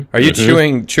Are you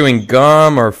chewing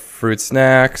gum or fruit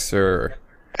snacks or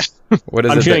what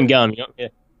is it? I'm chewing gum. You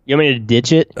want me to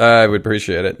ditch it? I would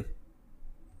appreciate it.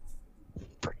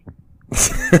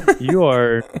 You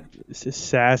are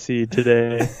sassy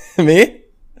today. Me?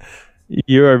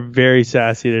 You are very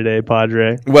sassy today,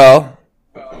 Padre. Well,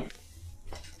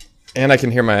 and I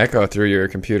can hear my echo through your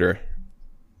computer.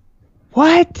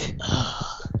 What?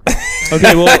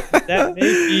 Okay, well, that may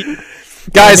be...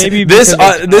 Guys,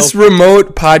 this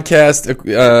remote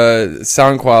podcast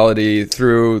sound quality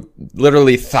through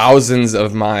literally thousands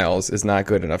of miles is not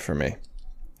good enough for me.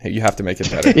 Hey, you have to make it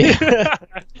better.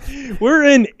 We're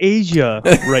in Asia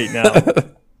right now.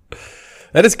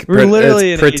 That is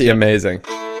pretty amazing.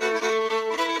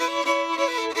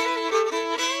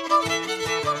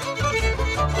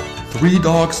 Three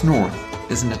Dogs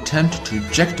North is an attempt to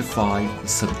objectify the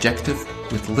subjective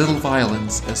with little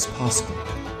violence as possible.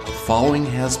 The following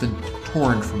has been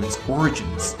torn from its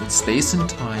origins in space and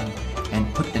time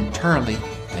and put entirely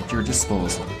at your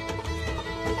disposal.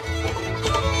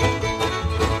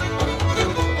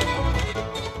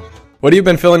 What have you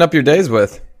been filling up your days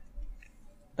with?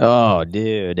 Oh,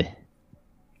 dude.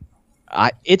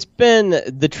 It's been,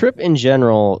 the trip in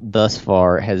general thus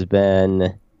far has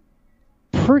been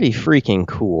pretty freaking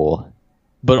cool,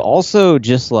 but also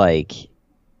just like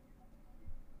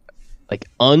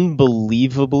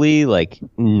unbelievably like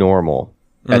normal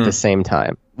at the same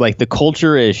time. Like the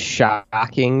culture is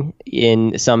shocking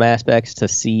in some aspects to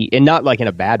see, and not like in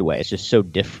a bad way. It's just so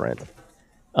different.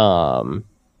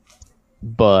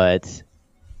 But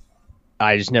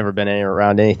I just never been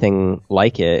around anything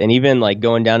like it. And even like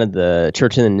going down to the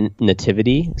Church of the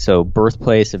Nativity, so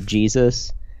birthplace of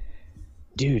Jesus.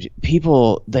 Dude,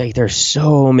 people, like, there's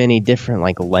so many different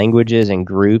like languages and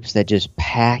groups that just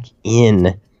pack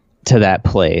in to that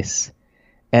place.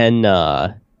 And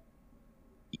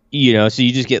you know, so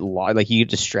you just get you get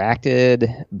distracted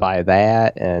by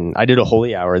that. And I did a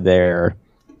holy hour there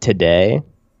today.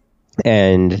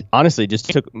 And honestly, just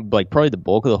took like probably the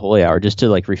bulk of the holy hour just to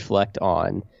like reflect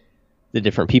on the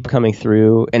different people coming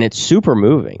through, and it's super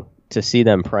moving to see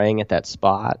them praying at that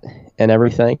spot and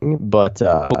everything. But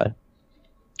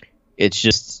it's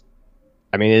just,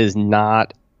 I mean, it is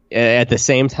not, at the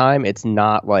same time, it's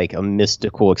not like a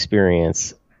mystical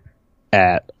experience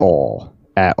at all.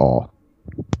 You're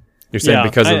saying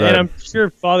because of that? And I'm sure,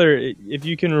 Father, if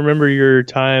you can remember your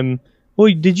time,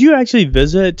 well, did you actually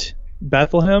visit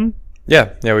Bethlehem?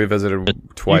 Yeah, we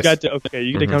visited twice. You got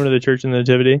to come to the Church of the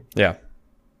Nativity? Yeah.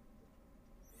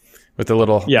 With the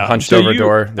little hunched over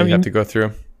door that you have to go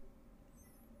through.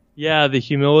 Yeah,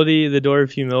 the door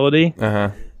of humility.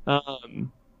 Uh-huh.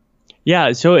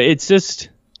 Yeah, so it's this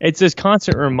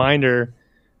constant reminder,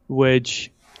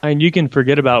 which you can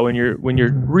forget about when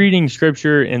you're reading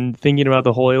Scripture and thinking about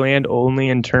the Holy Land only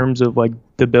in terms of like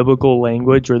the biblical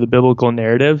language or the biblical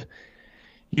narrative.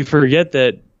 You forget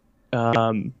that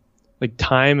like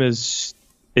time it's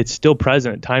still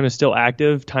present. Time is still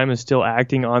active. Time is still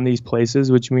acting on these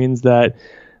places, which means that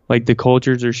like the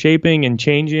cultures are shaping and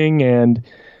changing. And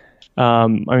I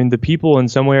mean, the people in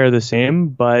some way are the same,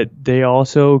 but they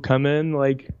also come in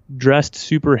like dressed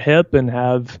super hip and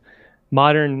have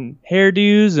modern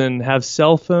hairdos and have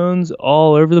cell phones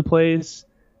all over the place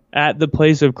at the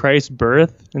place of Christ's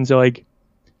birth. And so like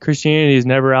Christianity is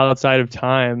never outside of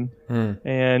time.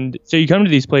 And so you come to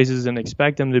these places and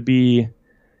expect them to be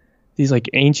these like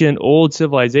ancient old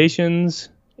civilizations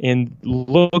and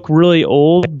look really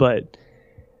old. But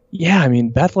yeah, I mean,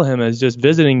 Bethlehem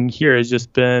visiting here has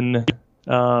just been,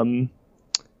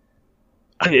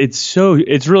 it's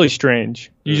really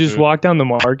strange. You just walk down the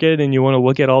market and you want to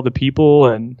look at all the people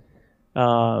and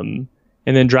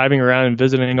then driving around and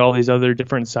visiting all these other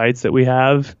different sites that we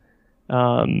have.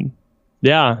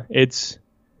 Yeah, it's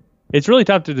really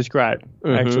tough to describe,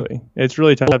 actually. It's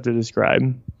really tough to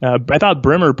describe. I thought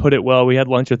Brimmer put it well. We had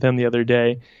lunch with him the other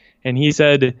day, and he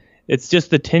said it's just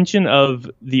the tension of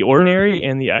the ordinary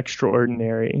and the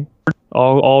extraordinary,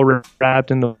 all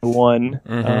wrapped into one.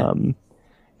 And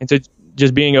so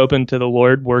just being open to the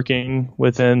Lord, working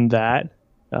within that.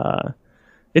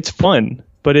 It's fun,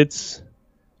 but it's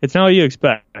not what you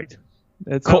expect.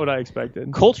 It's not what I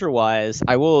expected. Culture-wise,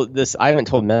 I haven't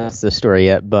told Mess this story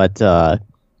yet, but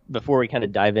before we kind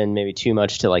of dive in maybe too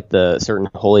much to like the certain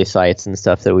holy sites and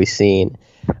stuff that we've seen,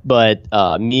 but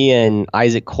me and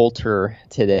Isaac Coulter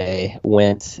today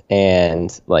went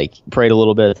and like prayed a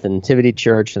little bit at the Nativity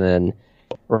Church, and then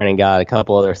ran and got a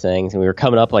couple other things, and we were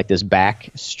coming up like this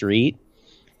back street,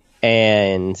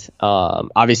 and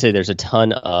obviously there's a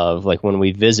ton of, like when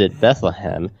we visit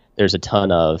Bethlehem, there's a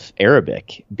ton of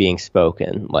Arabic being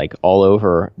spoken like all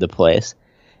over the place.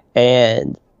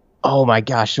 And oh my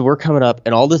gosh, so we're coming up,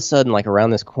 and all of a sudden, like around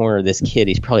this corner, this kid,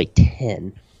 he's probably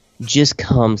 10, just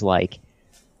comes like,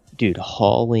 dude,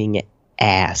 hauling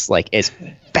ass, like as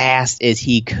fast as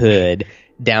he could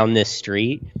down this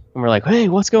street. And we're like, hey,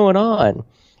 what's going on?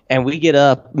 And we get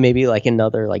up maybe like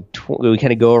another, like, we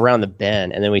kind of go around the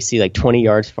bend, and then we see like 20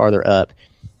 yards farther up,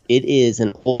 it is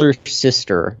an older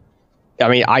sister. I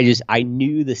mean, I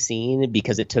knew the scene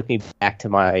because it took me back to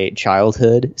my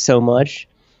childhood so much.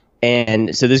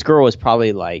 And so this girl was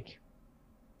probably like,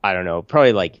 I don't know,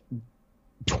 probably like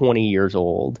 20 years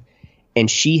old. And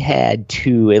she had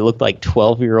two, it looked like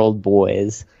 12-year-old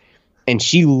boys. And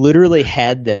she literally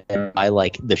had them by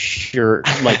like the shirt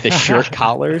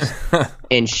collars.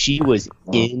 And she was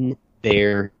in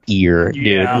their ear,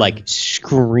 dude, like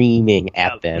screaming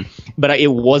at them. But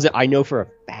it wasn't, I know for a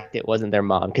fact it wasn't their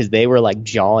mom, because they were like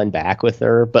jawing back with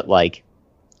her, but like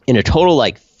in a total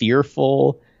like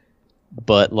fearful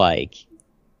but like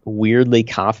weirdly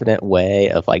confident way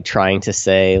of like trying to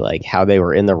say like how they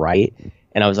were in the right.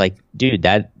 And I was like, dude,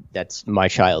 that's my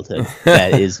childhood.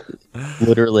 That is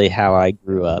literally how I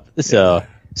grew up. So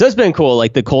it's been cool.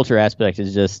 Like the culture aspect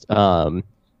is just, I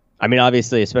mean,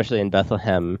 obviously, especially in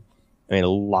Bethlehem, I mean, a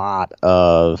lot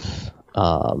of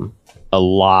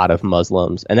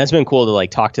Muslims, and that's been cool to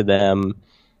like talk to them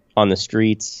on the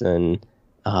streets. And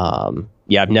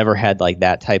I've never had like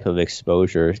that type of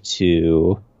exposure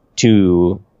to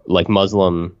like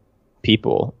Muslim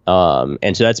people,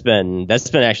 and so that's been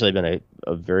actually been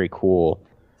a very cool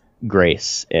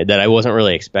grace that I wasn't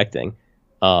really expecting,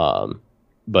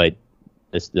 but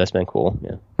that's been cool.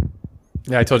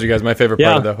 Yeah, I told you guys my favorite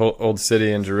part of the whole old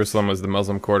city in Jerusalem was the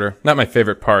Muslim Quarter. Not my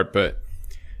favorite part, but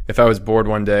if I was bored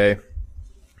one day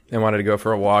and wanted to go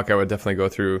for a walk, I would definitely go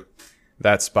through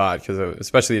that spot, because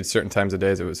especially at certain times of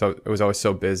days, it was always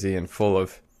so busy and full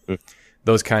of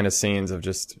those kind of scenes of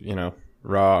just, you know,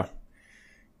 raw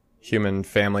human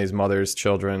families, mothers,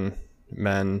 children,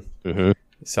 men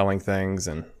selling things.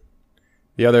 And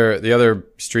the other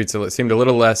streets seemed a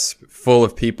little less full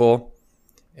of people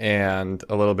and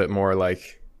a little bit more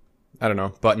like, I don't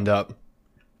know, buttoned up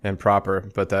and proper,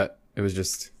 but that it was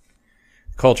just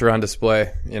culture on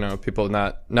display, you know, people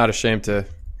not ashamed to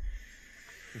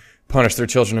punish their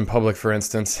children in public, for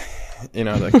instance, you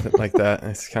know, like that.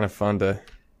 It's kind of fun to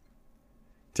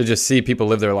just see people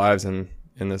live their lives in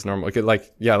this normal,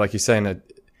 like you're saying,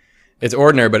 it's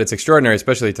ordinary, but it's extraordinary,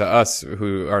 especially to us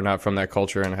who are not from that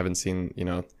culture and haven't seen, you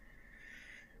know,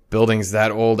 buildings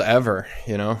that old ever,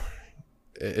 you know.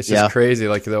 It's just crazy.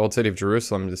 Like the old city of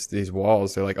Jerusalem, just these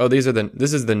walls, they're like, oh, this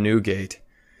is the new gate.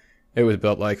 It was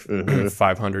built like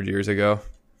 500 years ago.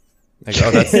 Like, oh,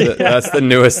 that's the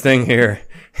newest thing here.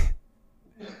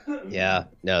 Yeah,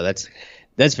 no,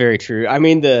 that's very true. I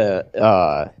mean,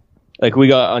 like we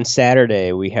got on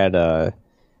Saturday, we had a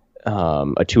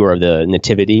tour of the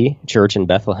Nativity Church in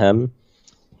Bethlehem.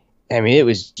 I mean, it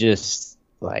was just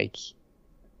like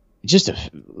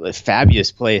a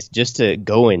fabulous place just to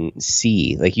go and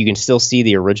see. Like you can still see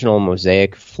the original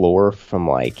mosaic floor from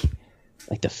like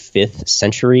the 5th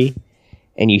century,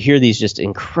 and you hear these just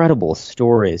incredible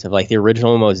stories of like the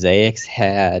original mosaics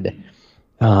had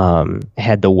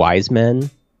the wise men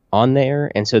on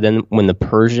there. And so then when the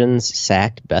Persians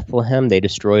sacked Bethlehem, they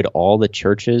destroyed all the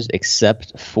churches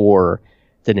except for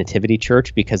the Nativity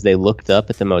Church, because they looked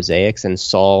up at the mosaics and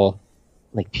saw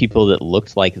like people that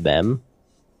looked like them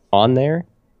on there.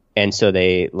 And so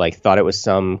they like thought it was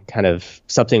some kind of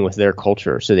something with their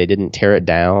culture, so they didn't tear it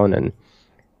down. And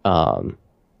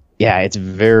it's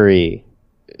very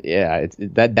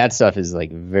that stuff is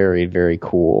like very, very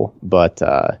cool. But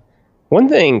one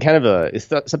thing kind of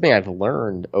something I've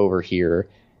learned over here,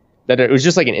 that it was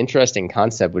just like an interesting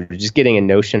concept, which was just getting a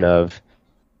notion of,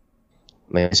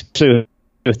 like, especially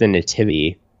with the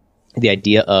Nativity, the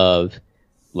idea of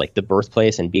like the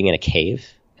birthplace and being in a cave,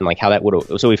 and like how that would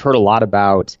have. So we've heard a lot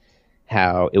about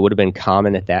how it would have been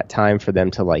common at that time for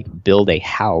them to like build a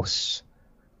house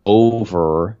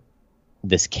over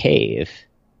this cave,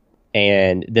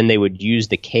 and then they would use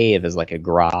the cave as like a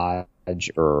garage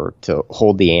or to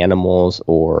hold the animals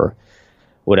or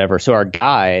whatever. So our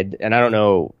guide, and I don't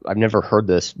know, I've never heard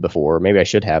this before, maybe I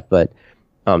should have, but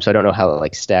so I don't know how it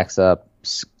like stacks up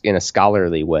in a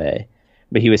scholarly way,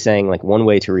 but he was saying like one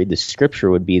way to read the scripture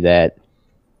would be that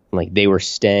like they were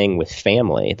staying with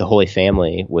family, the Holy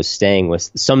Family was staying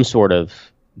with some sort of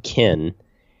kin,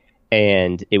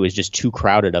 and it was just too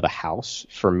crowded of a house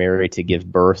for Mary to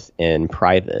give birth in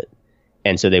private.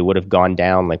 And so they would have gone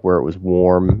down like where it was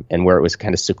warm and where it was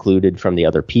kind of secluded from the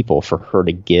other people for her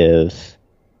to give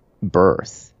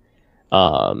birth.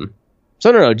 And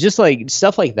So no, just like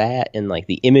stuff like that, and like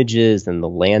the images and the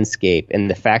landscape, and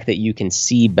the fact that you can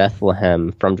see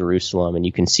Bethlehem from Jerusalem, and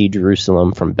you can see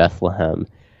Jerusalem from Bethlehem.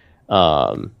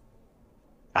 I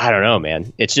don't know,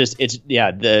 man.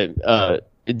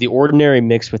 The ordinary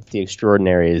mixed with the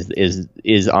extraordinary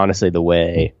is honestly the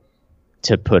way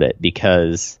to put it,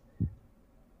 because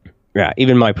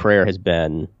even my prayer has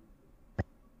been,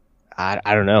 I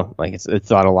don't know, like it's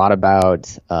thought a lot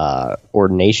about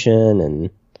ordination, and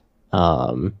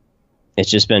it's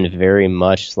just been very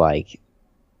much like,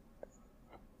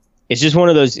 it's just one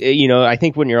of those, I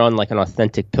think when you're on like an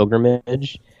authentic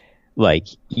pilgrimage, like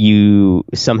you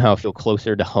somehow feel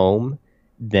closer to home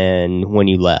than when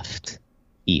you left.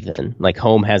 Even like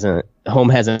home hasn't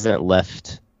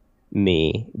left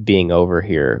me being over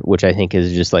here, which I think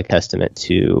is just like testament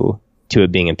to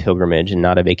it being a pilgrimage and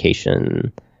not a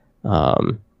vacation.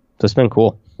 So it's been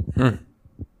cool. How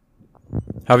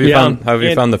have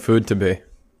you found the food to be?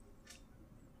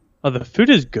 Oh, the food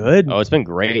is good. Oh, it's been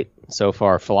great so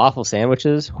far. Falafel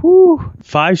sandwiches, whoo,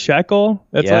 5 shekel.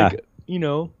 That's like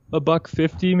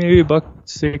 $1.50, maybe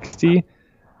 $1.60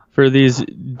 for these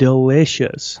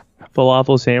delicious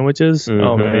falafel sandwiches. Mm-hmm.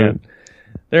 Oh man,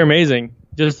 they're amazing.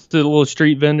 Just the little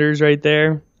street vendors right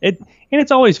there.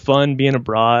 It's always fun being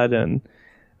abroad, and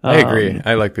I agree.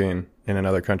 I like being in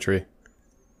another country.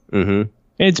 Mm-hmm.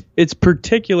 It's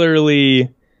particularly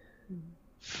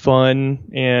fun,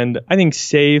 and I think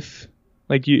safe.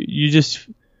 Like you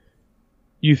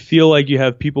feel like you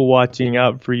have people watching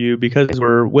out for you, because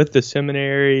we're with the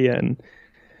seminary, and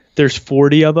there's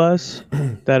 40 of us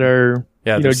that are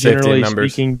generally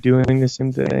speaking doing the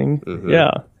same thing. Mm-hmm.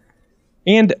 Yeah.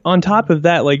 And on top of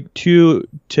that, like to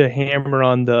hammer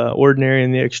on the ordinary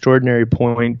and the extraordinary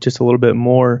point just a little bit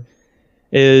more,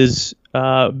 is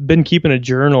been keeping a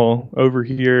journal over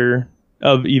here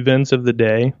of events of the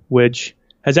day, which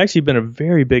has actually been a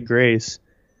very big grace,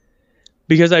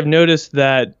 because I've noticed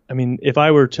that, I mean, if I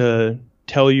were to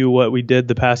tell you what we did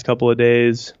the past couple of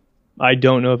days, I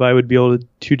don't know if I would be able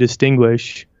to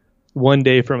distinguish one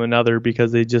day from another,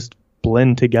 because they just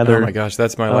blend together. Oh my gosh,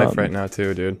 that's my life right now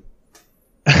too, dude.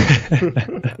 If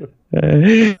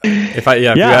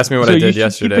you ask me what I did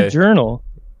yesterday, keep a journal.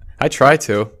 I try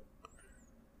to.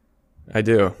 I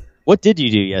do. What did you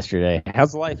do yesterday?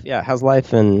 How's life? Yeah, how's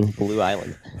life in Blue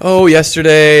Island? Oh,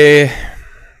 yesterday,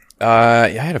 I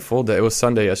had a full day. It was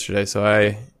Sunday yesterday, so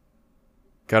I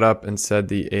got up and said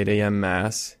the 8 a.m.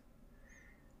 Mass.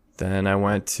 Then I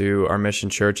went to our mission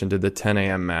church and did the 10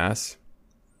 a.m. Mass.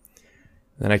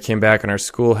 Then I came back, and our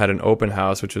school had an open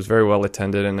house, which was very well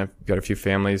attended, and I've got a few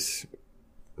families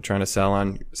trying to sell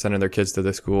on sending their kids to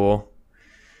the school.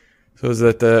 So I was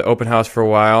at the open house for a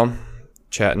while,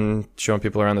 chatting, showing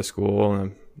people around the school,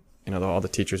 and all the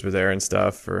teachers were there and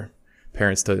stuff for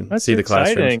parents to see the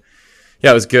classrooms.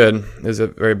 Yeah, it was good. It was a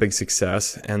very big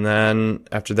success. And then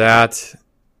after that,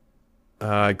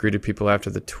 I greeted people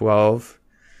after the 12.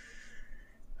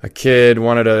 A kid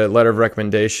wanted a letter of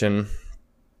recommendation.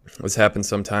 This happens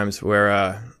sometimes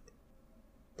where,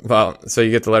 so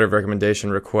you get the letter of recommendation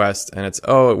request, and it's,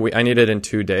 I need it in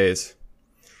 2 days.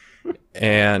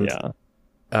 And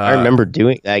I remember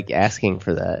asking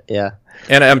for that. Yeah.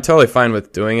 And I'm totally fine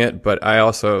with doing it, but I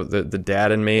also, the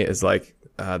dad in me is like,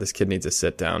 this kid needs to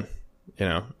sit down.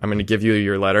 I'm going to give you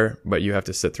your letter, but you have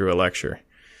to sit through a lecture.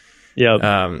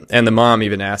 Yeah. And the mom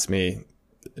even asked me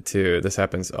this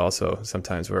happens also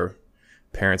sometimes where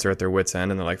parents are at their wits' end,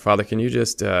 and they're like, Father, can you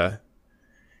just talk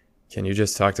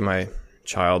to my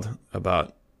child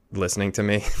about listening to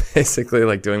me? Basically,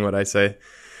 like doing what I say.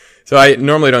 So I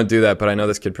normally don't do that, but I know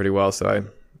this kid pretty well, so I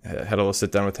had a little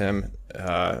sit down with him,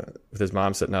 with his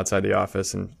mom sitting outside the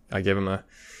office, and I gave him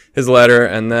his letter.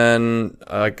 And then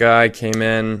a guy came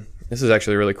in. This is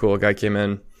actually really cool. A guy came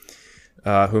in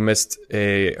who missed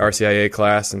a RCIA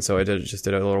class, and so I just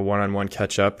did a little one-on-one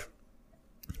catch-up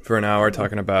for an hour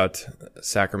talking about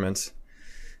sacraments.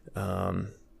 And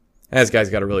this guy's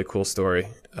got a really cool story.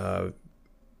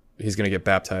 He's going to get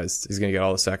baptized. He's going to get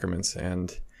all the sacraments,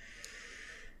 and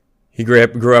he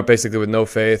grew up basically with no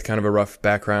faith, kind of a rough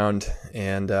background,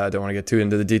 and don't want to get too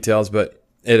into the details, but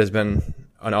it has been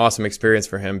an awesome experience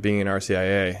for him being in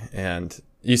RCIA. And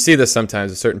you see this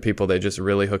sometimes with certain people, they just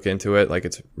really hook into it, like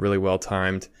it's really well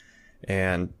timed.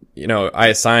 And, I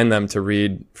assign them to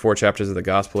read 4 chapters of the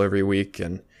gospel every week,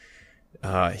 and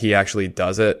he actually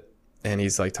does it. And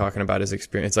he's like talking about his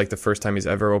experience. It's like the first time he's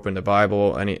ever opened a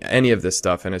Bible, any of this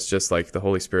stuff. And it's just like the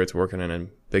Holy Spirit's working in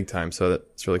him big time. So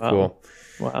that's really cool.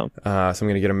 Wow. So I'm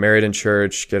going to get him married in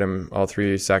church, get him all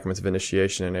 3 sacraments of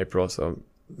initiation in April. So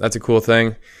that's a cool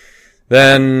thing.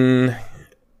 Then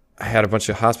I had a bunch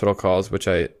of hospital calls, which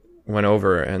I went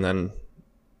over, and then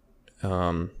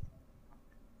But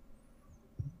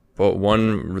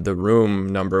the room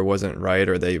number wasn't right,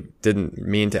 or they didn't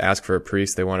mean to ask for a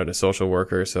priest. They wanted a social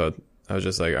worker. So I was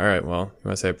just like, all right, well, you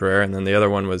want to say a prayer? And then the other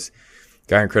one was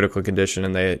guy in critical condition.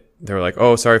 And they were like,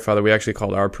 oh, sorry, Father, we actually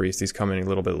called our priest. He's coming a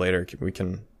little bit later.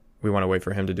 We want to wait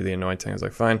for him to do the anointing. I was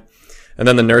like, fine. And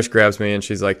then the nurse grabs me and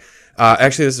she's like,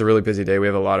 actually, this is a really busy day. We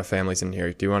have a lot of families in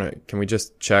here. Can we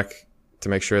just check to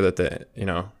make sure that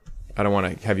I don't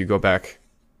want to have you go back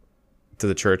to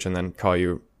the church and then call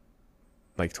you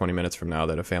like 20 minutes from now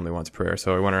that a family wants prayer.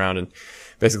 So I went around and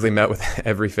basically met with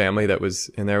every family that was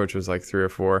in there, which was like 3 or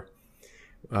 4,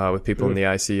 with people in the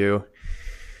ICU.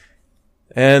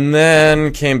 And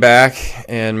then came back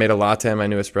and made a latte in my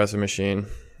new espresso machine.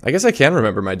 I guess I can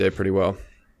remember my day pretty well.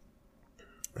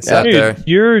 I sat there.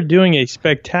 You're doing a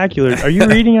spectacular. Are you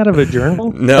reading out of a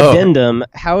journal? No. Addendum,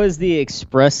 how is the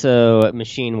espresso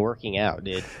machine working out,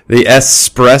 dude? The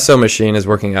espresso machine is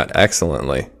working out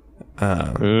excellently.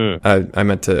 I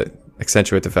meant to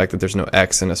accentuate the fact that there's no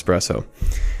X in espresso.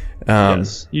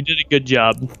 Yes, you did a good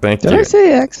job. Thank you. Did I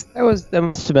say X? That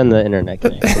must have been the internet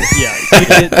connection.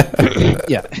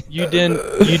 Yeah, you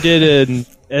did an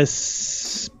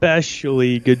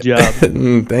especially good job.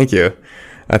 Thank you.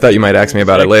 I thought you might ask me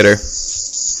about it later.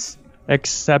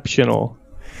 Exceptional.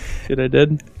 I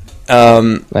did.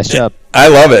 Nice job. I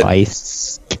love it.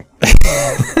 Nice.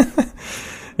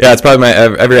 Yeah, it's probably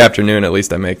every afternoon at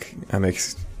least I make an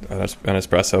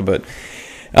espresso, but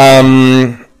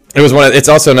it's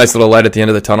also a nice little light at the end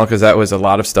of the tunnel because that was a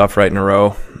lot of stuff right in a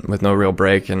row with no real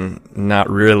break and not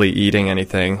really eating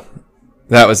anything.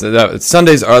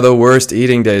 Sundays are the worst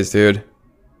eating days, dude.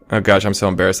 Oh gosh, I'm so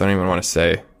embarrassed. I don't even want to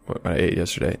say what I ate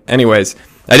yesterday. Anyways,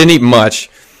 I didn't eat much,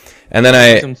 and then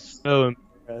I'm so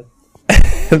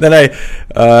impressed. and then I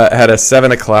had a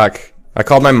 7 o'clock. I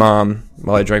called my mom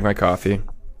while I drank my coffee.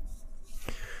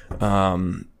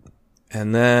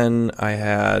 And then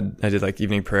I did like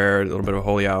evening prayer, a little bit of a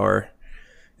holy hour,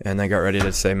 and I got ready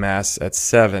to say mass at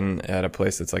 7 at a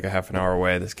place that's like a half an hour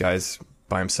away. This guy's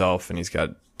by himself and he's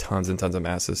got tons and tons of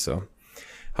masses. So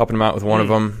helping him out with one of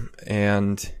them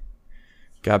and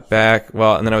got back.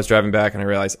 Well, and then I was driving back and I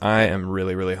realized I am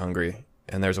really, really hungry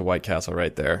and there's a White Castle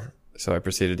right there. So I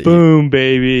proceeded to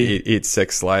eat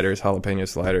 6 sliders, jalapeno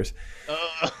sliders,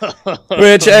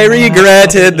 which I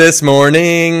regretted this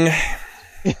morning.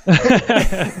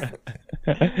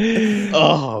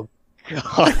 Oh,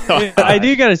 God. I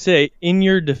do gotta say, in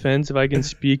your defense, if I can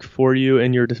speak for you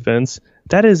in your defense,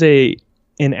 that is an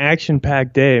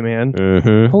action-packed day, man.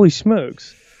 Mm-hmm. Holy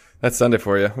smokes. That's Sunday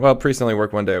for you. Well, priests only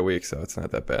work 1 day a week, so it's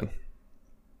not that bad.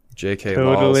 JK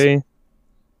Totally. Laws.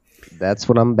 That's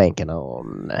what I'm banking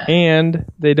on. And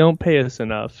they don't pay us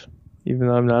enough, even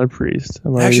though I'm not a priest.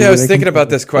 Actually, I was thinking about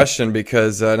this question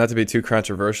because, not to be too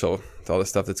controversial with all the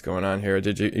stuff that's going on here,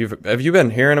 have you been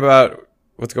hearing about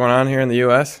what's going on here in the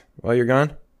U.S. while you're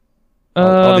gone? All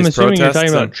I'm these assuming you're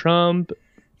protests talking about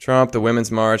Trump. The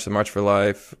Women's March, the March for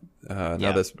Life,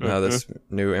 now this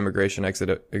new immigration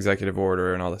executive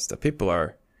order and all this stuff. People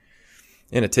are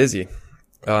in a tizzy.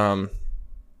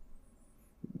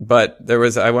 But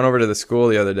I went over to the school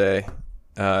the other day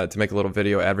to make a little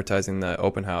video advertising the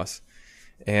open house.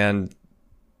 And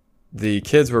the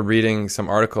kids were reading some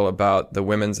article about the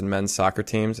women's and men's soccer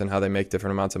teams and how they make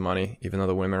different amounts of money, even though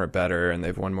the women are better and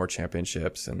they've won more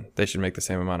championships and they should make the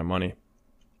same amount of money.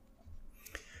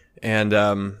 And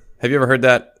have you ever heard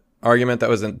that argument? That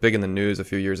was big in the news a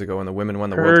few years ago when the women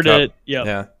won the World Cup. Heard it.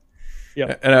 Yeah.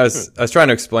 Yeah. And I was trying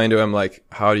to explain to him like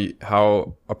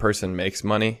how a person makes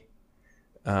money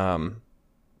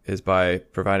is by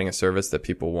providing a service that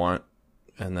people want,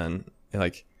 and then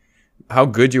like how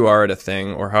good you are at a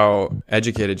thing or how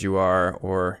educated you are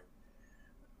or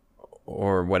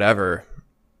whatever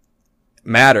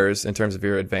matters in terms of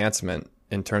your advancement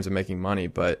in terms of making money.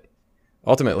 But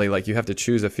ultimately, like, you have to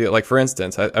choose a field. Like, for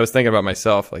instance, I was thinking about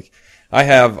myself. Like, I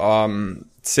have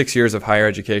 6 years of higher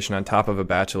education on top of a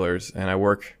bachelor's, and I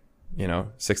work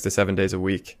 6 to 7 days a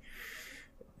week.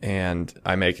 And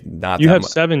I make not you that have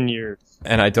much. 7 years.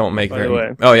 And I don't make By the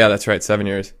way. Oh, yeah, that's right. 7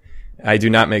 years. I do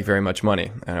not make very much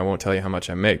money. And I won't tell you how much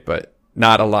I make, but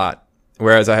not a lot.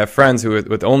 Whereas I have friends who,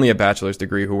 with only a bachelor's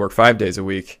degree, who work 5 days a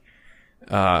week,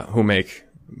 who make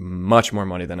much more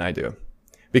money than I do.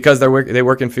 Because they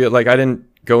work in field. Like, I didn't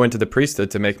go into the priesthood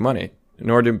to make money.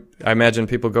 Nor do I imagine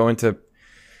people go into,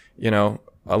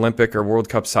 Olympic or World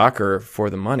Cup soccer for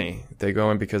the money. They go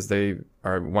in because they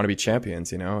want to be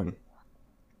champions, and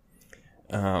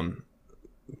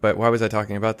but why was I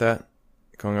talking about that?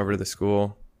 Going over to the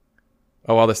school.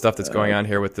 Oh, all the stuff that's going on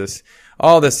here with this,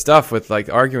 all this stuff with like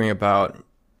arguing about,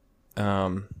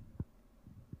 I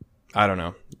don't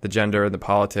know, the gender and the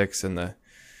politics and the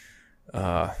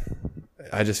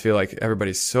I just feel like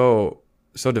everybody's so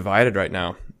divided right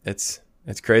now. It's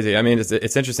crazy. I mean,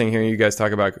 it's interesting hearing you guys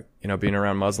talk about, being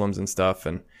around Muslims and stuff.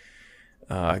 And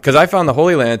because I found the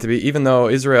Holy Land to be, even though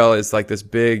Israel is like this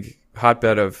big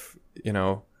hotbed of,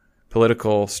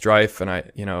 political strife and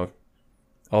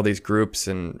all these groups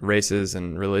and races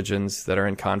and religions that are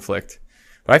in conflict.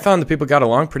 But I found that people got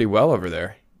along pretty well over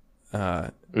there.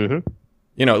 At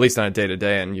least on a day to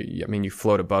day. And you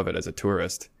float above it as a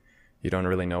tourist. You don't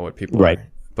really know what people are.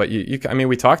 But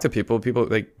we talked to people. People,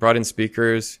 like, brought in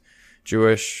speakers,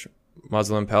 Jewish,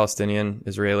 Muslim, Palestinian,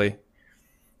 Israeli.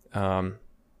 And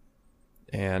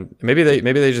maybe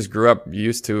they just grew up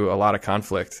used to a lot of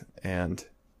conflict and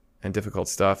difficult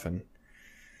stuff. And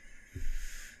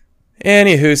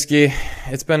anywhooski,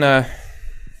 it's been a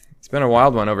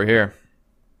wild one over here.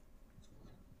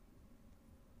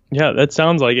 Yeah, that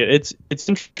sounds like it. It's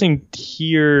interesting to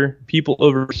hear people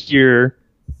over here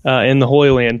in the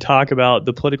Holy Land talk about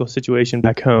the political situation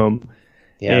back home.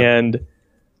 Yeah. And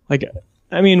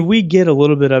we get a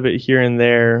little bit of it here and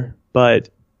there, but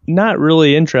not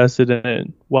really interested in it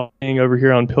while being over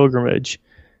here on pilgrimage.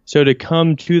 So to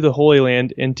come to the Holy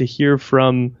Land and to hear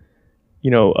from,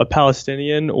 a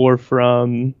Palestinian or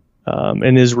from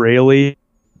an Israeli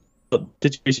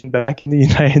situation back in the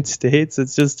United States,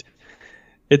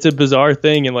 it's a bizarre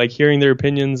thing. And hearing their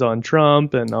opinions on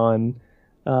Trump and on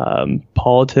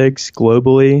politics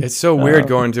globally. It's so weird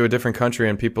going to a different country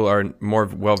and people are more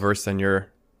well versed in your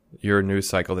news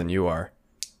cycle than you are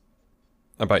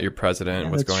about your president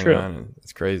and what's going on.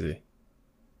 It's crazy.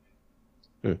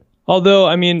 Although,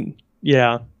 I don't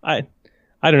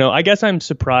know. I guess I'm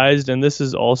surprised, and this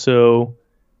is also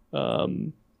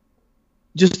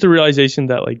just the realization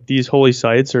that these holy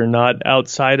sites are not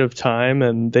outside of time,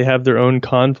 and they have their own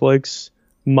conflicts.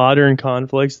 Modern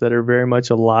conflicts that are very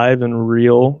much alive and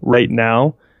real right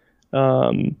now.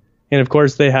 And of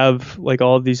course they have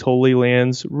all of these holy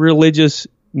lands, religious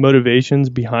motivations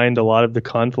behind a lot of the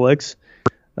conflicts.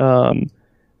 But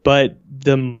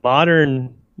the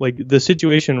modern, the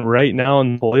situation right now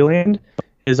in the Holy Land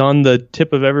is on the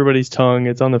tip of everybody's tongue.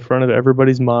 It's on the front of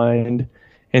everybody's mind.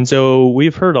 And so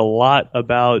we've heard a lot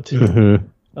about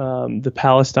the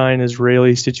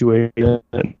Palestine-Israeli situation,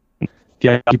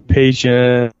 the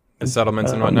occupation, the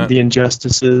settlements and whatnot, the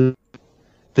injustices,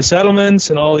 the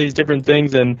settlements, and all these different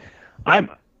things. And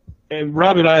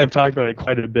Rob and I have talked about it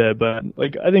quite a bit, but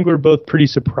I think we're both pretty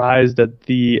surprised at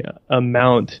the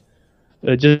amount,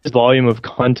 just volume of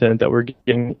content that we're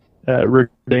getting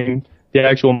regarding the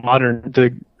actual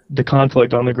the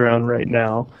conflict on the ground right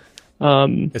now.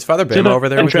 Is Father Bama over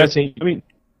there? Interesting.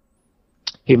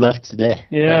 He left today.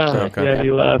 Yeah, yeah,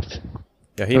 he left.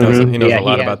 Yeah, he knows. He knows a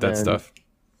lot about that stuff.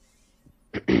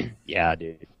 Yeah,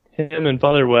 dude. Him and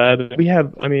Father Webb. We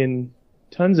have,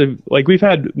 tons of we've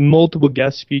had multiple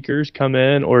guest speakers come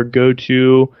in or go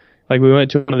to. We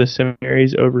went to one of the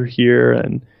seminaries over here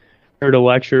and heard a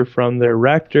lecture from their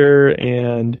rector.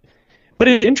 But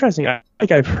it's interesting.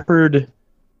 I've heard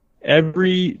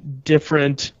every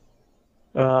different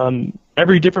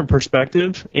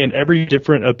perspective and every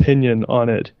different opinion on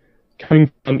it,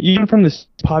 coming from even from this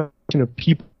population of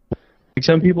people.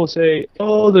 Some people say,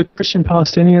 "Oh, the Christian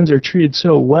Palestinians are treated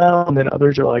so well," and then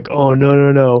others are like, "Oh,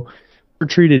 no, we're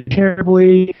treated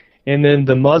terribly." And then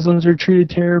the Muslims are treated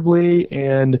terribly,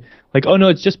 and "Oh no,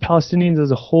 it's just Palestinians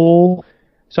as a whole."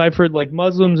 So I've heard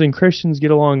Muslims and Christians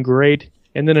get along great,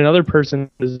 and then another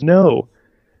person says, "No,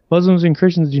 Muslims and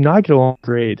Christians do not get along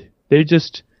great. They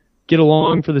just get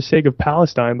along for the sake of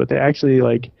Palestine, but they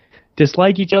actually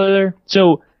dislike each other."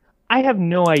 So I have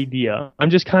no idea. I'm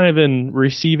just kind of in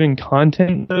receiving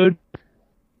content mode.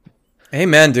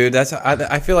 Amen, dude.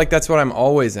 I feel like that's what I'm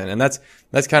always in, and that's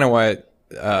kind of why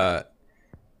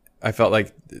I felt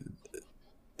like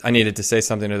I needed to say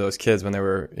something to those kids when they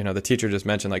were, the teacher just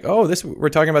mentioned "Oh, we're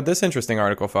talking about this interesting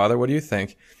article, Father. What do you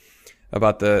think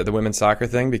about the women's soccer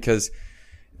thing?" Because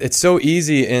it's so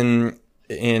easy in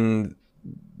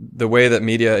the way that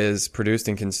media is produced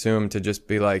and consumed to just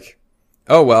be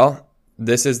 "Oh, well,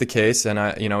 this is the case, and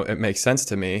it makes sense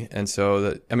to me." And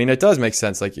so it does make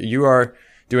sense. You are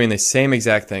doing the same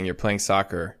exact thing. You're playing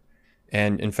soccer,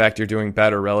 and in fact, you're doing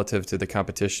better relative to the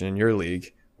competition in your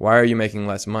league. Why are you making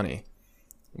less money?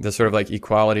 The sort of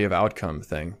equality of outcome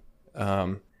thing.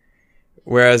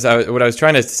 Whereas what I was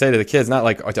trying to say to the kids,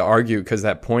 not to argue, because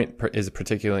that point is a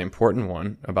particularly important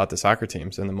one about the soccer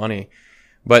teams and the money,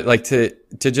 but to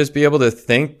just be able to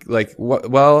think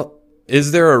well,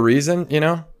 is there a reason?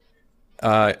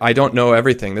 I don't know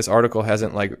everything. This article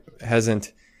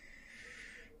hasn't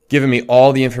given me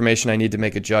all the information I need to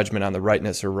make a judgment on the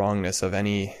rightness or wrongness of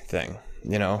anything,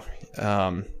 you know?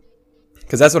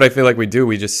 Because that's what I feel like we do.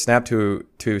 We just snap to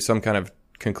some kind of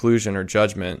conclusion or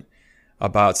judgment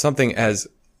about something as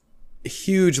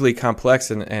hugely complex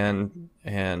and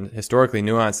historically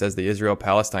nuanced as the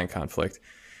Israel-Palestine conflict.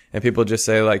 And people just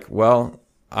say like, well,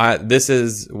 this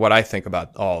is what I think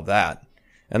about all that.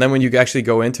 And then when you actually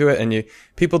go into it and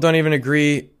people don't even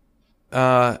agree,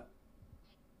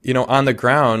 you know, on the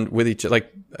ground with each,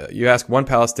 like you ask one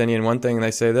Palestinian one thing and they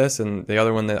say this, and the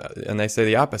other one and they say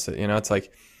the opposite. You know, it's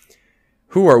like,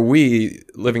 who are we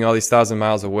living all these 1,000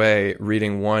 miles away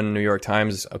reading one New York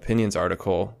Times opinions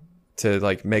article to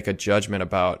like make a judgment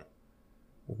about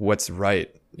what's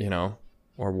right, you know,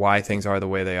 or why things are the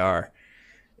way they are.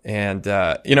 And,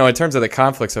 you know, in terms of the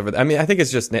conflicts over, I mean, I think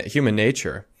it's just human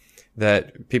nature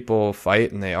that people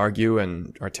fight and they argue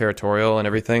and are territorial and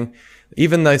everything.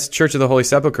 Even the Church of the Holy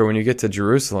Sepulchre, when you get to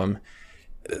Jerusalem,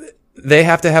 they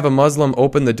have to have a Muslim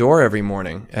open the door every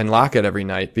morning and lock it every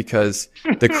night because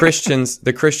the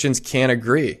Christians can't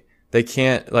agree. They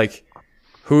can't, like,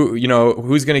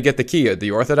 who's going to get the key?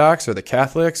 The Orthodox or the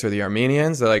Catholics or the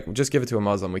Armenians? They're like, just give it to a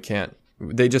Muslim. We can't.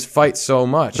 They just fight so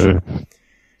much.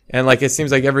 And like, it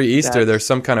seems like every Easter there's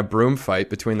some kind of broom fight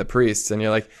between the priests, and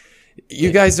you're like,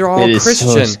 you guys are all Christian.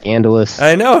 So scandalous.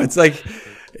 I know. It's like,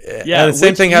 yeah. And the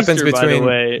same thing happens Easter, between, by the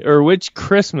way, or which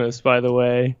Christmas, by the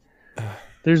way.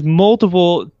 There's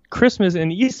multiple Christmas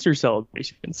and Easter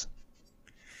celebrations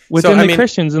within the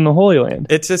Christians in the Holy Land.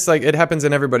 It's just like, it happens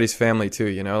in everybody's family too,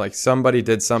 you know, like somebody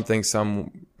did something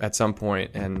at some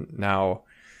point, and now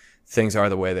things are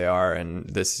the way they are, and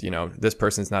this, you know, this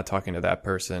person's not talking to that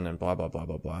person, and blah, blah, blah,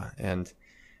 blah, blah. And,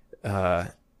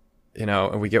 you know,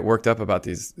 and we get worked up about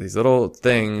these little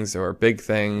things or big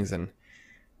things. And,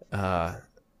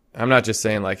 I'm not just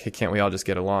saying like, hey, can't we all just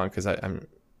get along? Cause I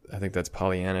think that's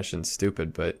Pollyannish and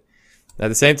stupid, but at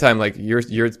the same time, like your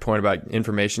point about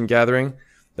information gathering,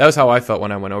 that was how I felt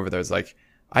when I went over there. It's like,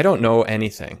 I don't know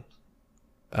anything.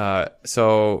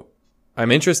 So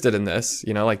I'm interested in this,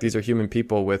 you know, like these are human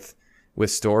people with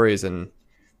stories and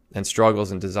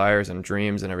struggles and desires and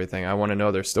dreams and everything. I want to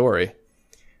know their story.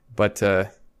 But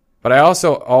I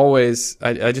also always,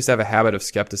 I just have a habit of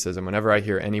skepticism whenever I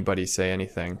hear anybody say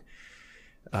anything,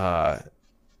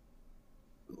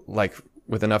 like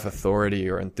with enough authority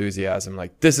or enthusiasm,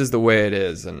 like this is the way it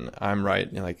is and I'm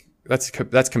right. You know, like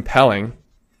that's compelling.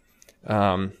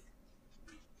 But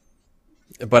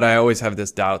I always have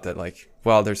this doubt that like,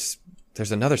 well, there's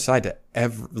another side to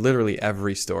literally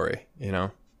every story, you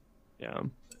know? Yeah.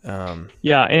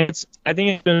 Yeah. And I think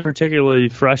it's been particularly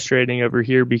frustrating over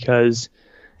here because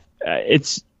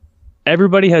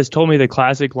everybody has told me the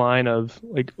classic line of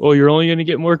like, oh, you're only going to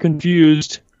get more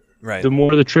confused. Right. The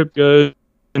more the trip goes,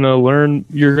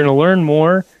 you're going to learn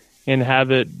more and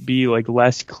have it be like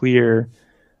less clear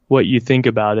what you think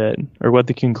about it or what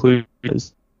the conclusion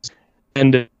is.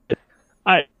 And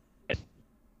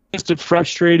just a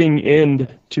frustrating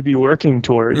end to be working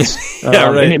towards. Yeah,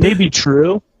 right. And it may be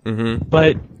true, mm-hmm.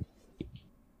 but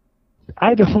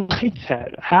I don't like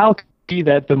that. How can it be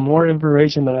that the more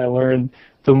information that I learn,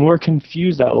 the more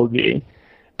confused I will be?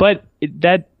 But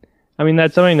that's something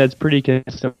that's pretty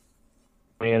consistent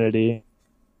in humanity.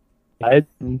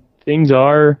 Things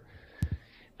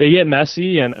they get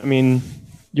messy, and I mean,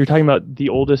 you're talking about the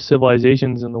oldest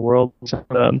civilizations in the world,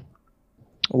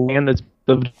 land that's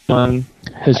lived on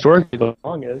historically the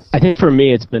longest. I think for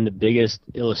me, it's been the biggest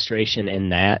illustration in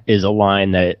that is a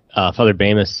line that Father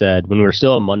Bamus said when we were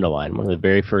still at Mundelein, one of the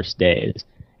very first days,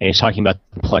 and he's talking about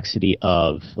the complexity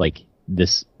of like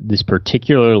this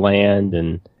particular land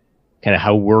and kind of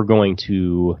how we're going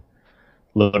to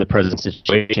look at the present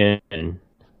situation and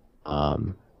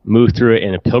move through it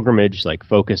in a pilgrimage, like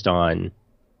focused on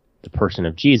the person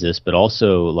of Jesus, but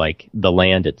also like the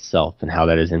land itself and how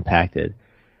that is impacted.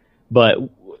 But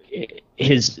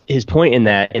his point in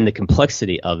the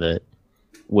complexity of it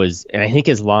was, and I think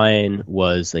his line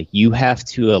was like, you have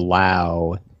to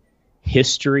allow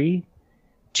history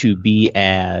to be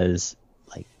as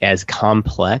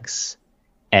complex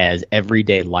as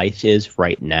everyday life is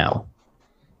right now.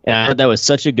 And I thought that was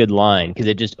such a good line because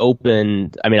it just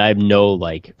opened. I mean, I have no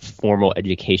like formal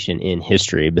education in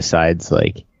history besides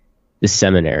like the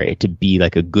seminary to be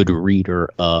like a good reader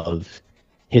of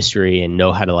history and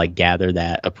know how to like gather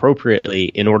that appropriately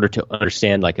in order to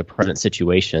understand like a present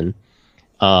situation.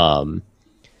 But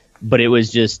it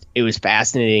was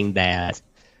fascinating that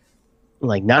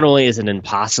like not only is it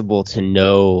impossible to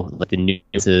know like the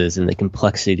nuances and the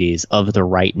complexities of the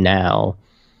right now,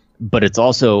 but it's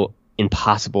also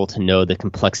impossible to know the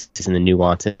complexities and the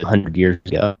nuances 100 years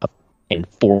ago. and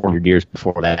 400 years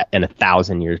before that, and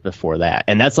 1,000 years before that.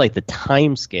 And that's like the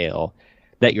time scale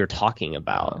that you're talking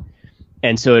about.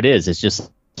 And so it's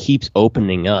just keeps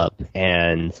opening up.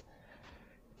 And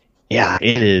yeah,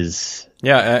 it is.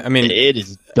 Yeah, I mean, it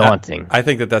is daunting. I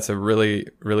think that that's a really,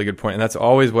 really good point. And that's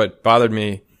always what bothered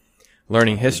me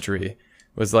learning history,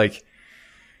 was like,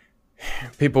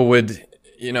 people would,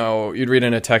 you'd read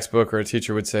in a textbook, or a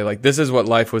teacher would say, like, this is what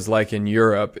life was like in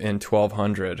Europe in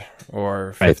 1200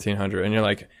 or 1500. Right. And you're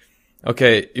like,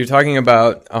 okay, you're talking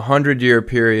about 100-year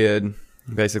period,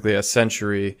 basically a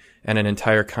century, and an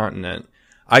entire continent.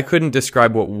 I couldn't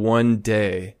describe what one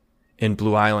day in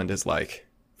Blue Island is like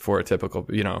for a typical,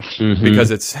 because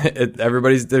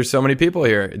there's so many people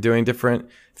here doing different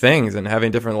things and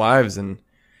having different lives. And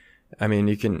I mean,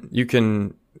 you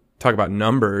can talk about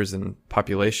numbers and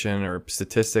population or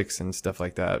statistics and stuff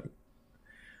like that.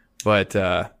 But,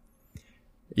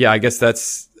 yeah, I guess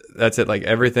that's it. Like,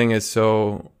 everything is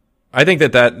so, I think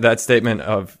that statement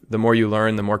of the more you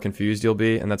learn, the more confused you'll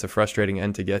be. And that's a frustrating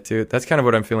end to get to. That's kind of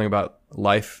what I'm feeling about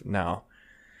life now.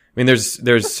 I mean,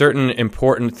 there's certain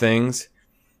important things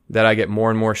that I get more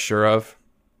and more sure of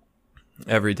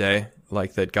every day,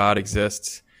 like that God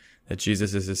exists, that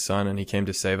Jesus is his son, and he came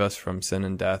to save us from sin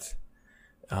and death.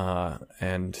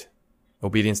 And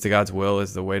obedience to God's will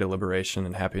is the way to liberation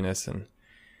and happiness. And,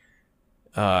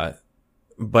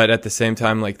 but at the same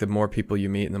time, like, the more people you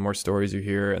meet and the more stories you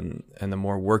hear and the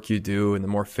more work you do and the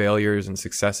more failures and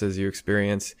successes you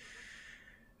experience,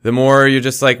 the more you're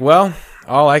just like, well,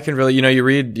 all I can really, you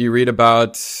read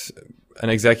about an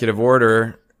executive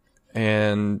order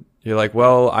and you're like,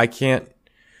 well, I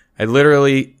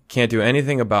literally can't do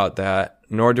anything about that,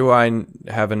 nor do I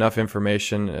have enough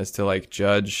information as to, like,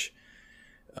 judge,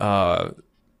 what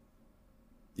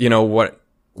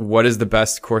is the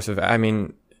best course of, I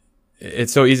mean,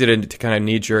 it's so easy to kind of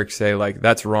knee jerk say, like,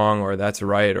 that's wrong or that's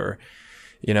right, or,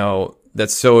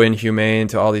 that's so inhumane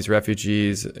to all these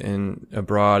refugees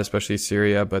abroad, especially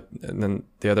Syria. But then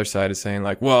the other side is saying,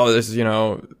 like, well, this is,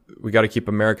 we got to keep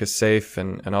America safe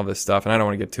and all this stuff. And I don't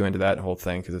want to get too into that whole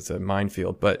thing because it's a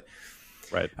minefield. But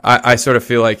right. I sort of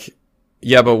feel like,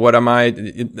 yeah, but what am I,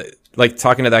 like,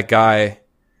 talking to that guy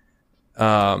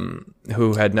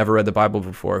who had never read the Bible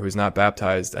before, who's not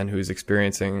baptized, and who's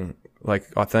experiencing, like,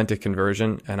 authentic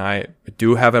conversion. And I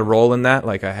do have a role in that.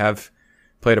 Like, I have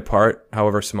played a part,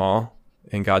 however small,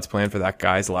 in God's plan for that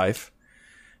guy's life,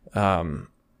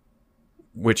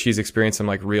 which he's experienced some,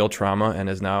 like, real trauma and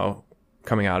is now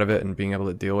coming out of it and being able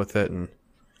to deal with it. And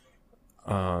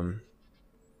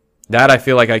that I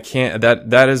feel like I can't,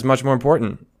 that is much more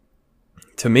important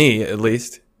to me, at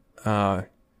least. And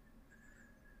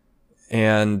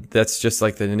that's just,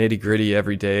 like, the nitty gritty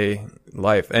everyday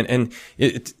life. And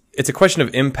it's a question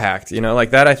of impact,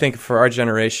 like that. I think for our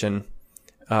generation,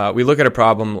 we look at a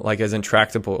problem like as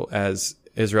intractable as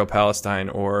Israel-Palestine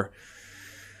or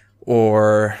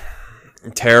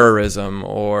terrorism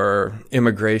or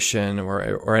immigration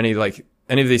or any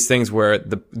of these things where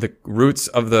the roots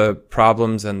of the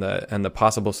problems and the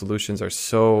possible solutions are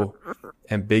so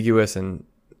ambiguous and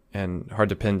hard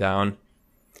to pin down.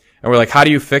 And we're like, how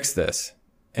do you fix this?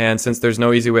 And since there's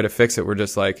no easy way to fix it, we're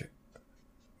just like,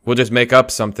 we'll just make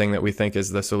up something that we think is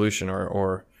the solution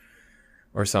or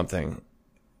something.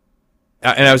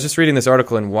 And I was just reading this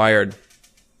article in Wired.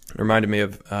 It reminded me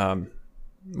of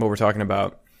what we're talking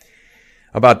about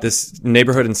this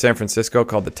neighborhood in San Francisco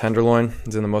called the Tenderloin.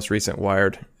 It's in the most recent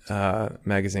Wired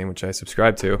magazine, which I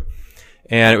subscribe to.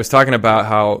 And it was talking about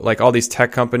how, like, all these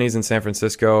tech companies in San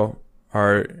Francisco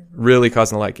are really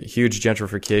causing, like, huge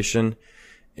gentrification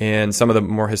in some of the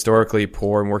more historically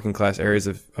poor and working class areas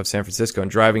of San Francisco,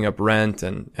 and driving up rent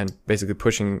and basically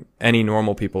pushing any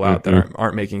normal people out that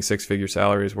aren't making 6-figure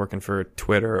salaries working for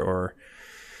Twitter or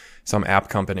some app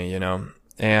company,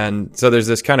 And so there's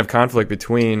this kind of conflict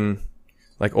between,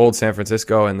 like, old San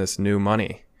Francisco and this new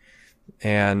money.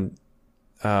 And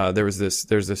there's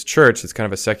this church. It's kind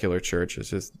of a secular church. It's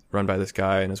just run by this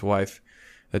guy and his wife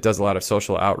that does a lot of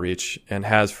social outreach and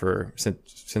has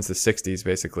since the 60s,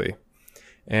 basically.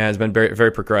 And has been very,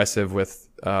 very progressive with,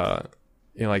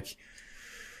 like,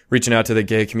 reaching out to the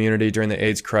gay community during the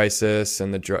AIDS crisis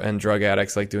and and drug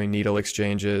addicts, like, doing needle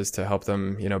exchanges to help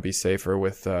them, be safer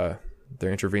with their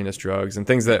intravenous drugs and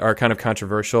things that are kind of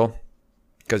controversial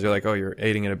because you're like, oh, you're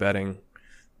aiding and abetting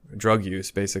drug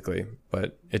use, basically.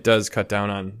 But it does cut down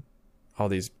on all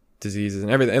these diseases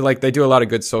and everything. Like, they do a lot of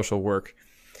good social work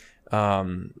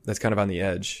that's kind of on the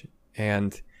edge.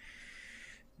 And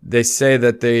they say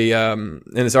that they, in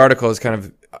this article, is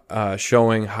kind of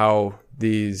showing how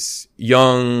these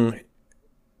young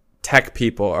tech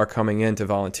people are coming in to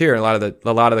volunteer. And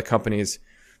a lot of the companies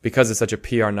because it's such a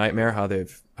PR nightmare, how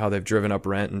they've driven up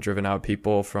rent and driven out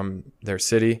people from their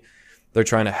city. They're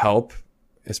trying to help,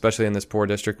 especially in this poor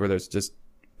district where there's just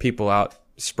people out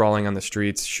sprawling on the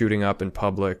streets, shooting up in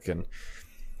public.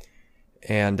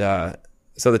 And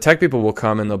so the tech people will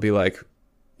come and they'll be like,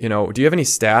 do you have any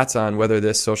stats on whether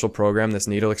this social program, this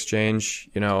needle exchange,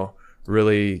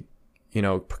 really,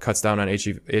 cuts down on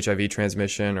HIV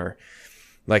transmission, or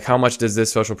like how much does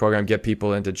this social program get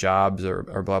people into jobs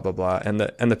or blah, blah, blah. And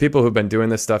the people who've been doing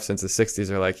this stuff since the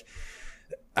 60s are like,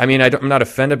 I mean, I'm not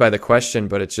offended by the question,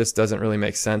 but it just doesn't really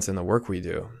make sense in the work we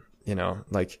do.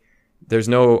 Like there's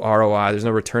no ROI, there's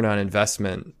no return on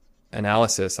investment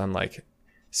analysis on like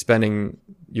spending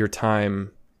your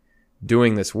time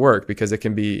doing this work, because it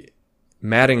can be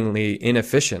maddeningly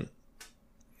inefficient.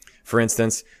 For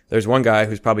instance, there's one guy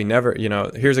who's probably never,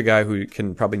 here's a guy who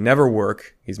can probably never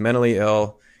work. He's mentally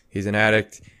ill. He's an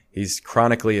addict. He's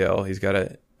chronically ill. He's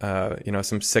got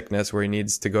some sickness where he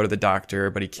needs to go to the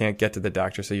doctor, but he can't get to the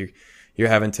doctor. So you're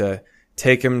having to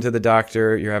take him to the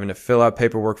doctor. You're having to fill out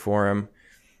paperwork for him.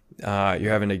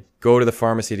 You're having to go to the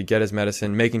pharmacy to get his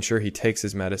medicine, making sure he takes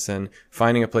his medicine,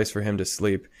 finding a place for him to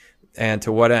sleep. And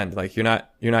to what end? Like you're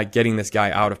not getting this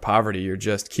guy out of poverty. You're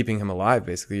just keeping him alive.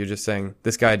 Basically, you're just saying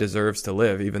this guy deserves to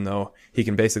live, even though he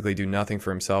can basically do nothing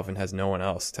for himself and has no one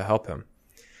else to help him.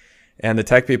 And the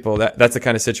tech people, that's the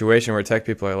kind of situation where tech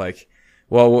people are like,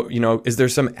 well, is there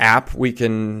some app we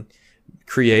can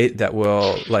create that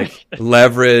will like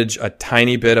leverage a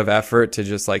tiny bit of effort to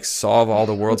just like solve all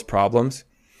the world's problems?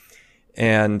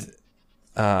 And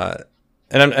I'm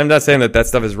not saying that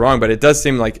stuff is wrong, but it does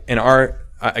seem like in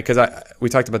because we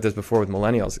talked about this before with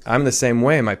millennials. I'm the same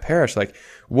way in my parish. Like,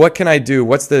 what can I do?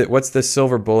 What's the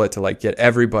silver bullet to like get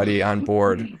everybody on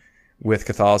board with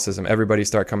Catholicism? Everybody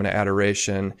start coming to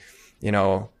adoration,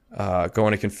 going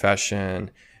to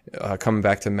confession, coming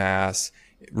back to mass,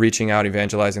 reaching out,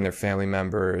 evangelizing their family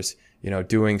members,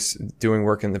 doing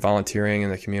work in the volunteering in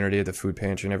the community, the food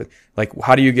pantry and everything. Like,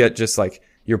 how do you get just like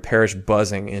your parish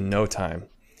buzzing in no time?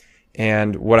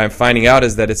 And what I'm finding out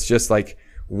is that it's just like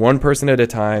one person at a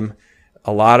time,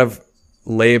 a lot of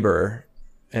labor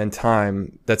and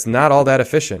time that's not all that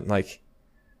efficient. Like,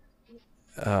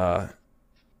 but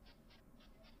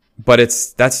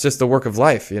that's just the work of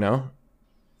life,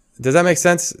 Does that make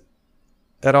sense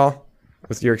at all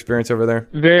with your experience over there?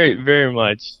 Very, very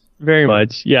much. Very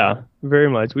much. Yeah, very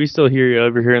much. We still hear you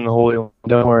over here in the Holy Land.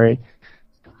 Don't worry.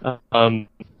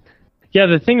 Yeah,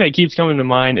 the thing that keeps coming to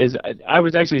mind is I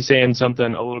was actually saying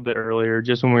something a little bit earlier,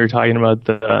 just when we were talking about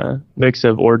the mix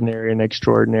of ordinary and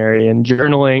extraordinary and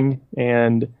journaling,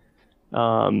 and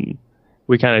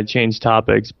we kind of changed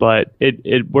topics, but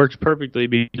it works perfectly,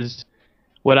 because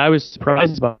what I was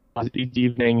surprised about each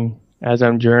evening as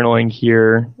I'm journaling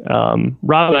here,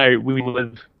 Rob and I, we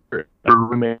live a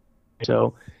roommate,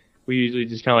 so we usually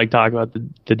just kind of like talk about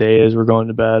the day as we're going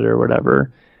to bed or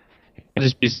whatever.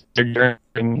 Just be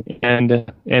journaling,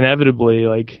 and inevitably,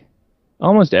 like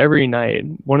almost every night,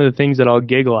 one of the things that I'll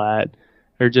giggle at,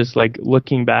 or just like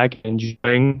looking back and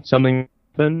enjoying something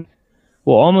happen,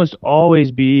 will almost always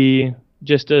be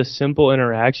just a simple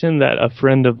interaction that a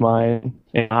friend of mine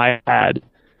and I had.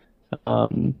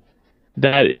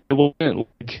 That it wasn't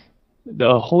like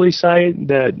the holy site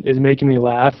that is making me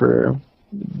laugh or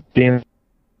being a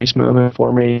nice moment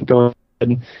for me. Go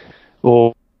ahead.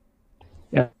 Well,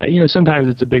 sometimes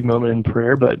it's a big moment in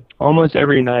prayer, but almost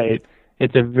every night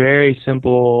it's a very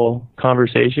simple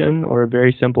conversation or a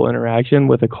very simple interaction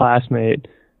with a classmate,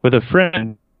 with a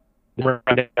friend. It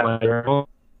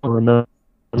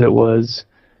was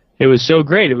so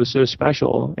great. It was so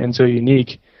special and so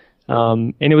unique.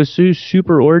 And it was so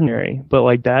super ordinary, but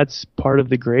like that's part of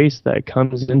the grace that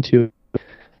comes into it.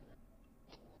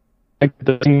 Like,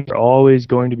 the things are always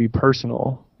going to be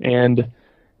personal. And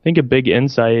I think a big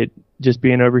insight just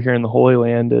being over here in the Holy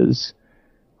Land is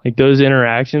like those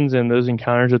interactions and those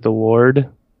encounters with the Lord,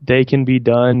 they can be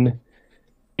done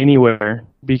anywhere,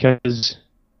 because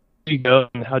you go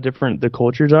and how different the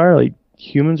cultures are. Like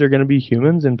humans are going to be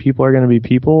humans and people are going to be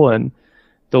people, and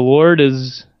the Lord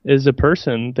is a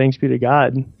person, thanks be to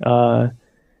God.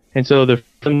 And so the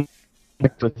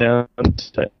with them,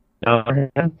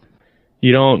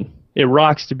 it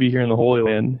rocks to be here in the Holy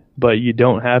Land, but you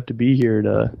don't have to be here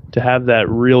to have that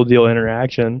real deal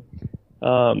interaction.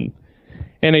 And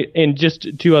just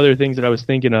two other things that I was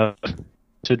thinking of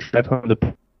to drive home the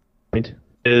point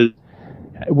is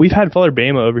we've had Father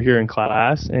Bama over here in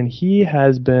class, and he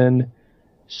has been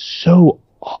so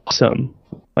awesome.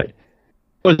 Like,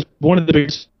 it was one of the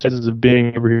biggest successes of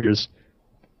being over here is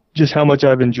just how much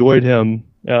I've enjoyed him.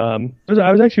 I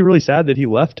was actually really sad that he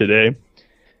left today,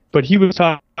 but he was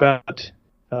talking about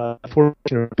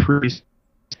formation of priests,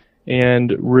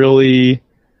 and really,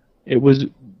 it was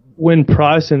when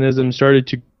Protestantism started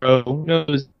to grow. It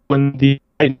was when the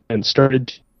Enlightenment started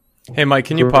to Hey, Mike,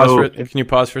 can you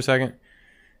pause for a second?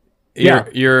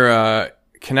 Your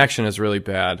connection is really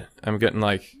bad. I'm getting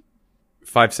like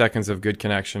 5 seconds of good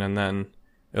connection, and then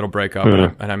it'll break up,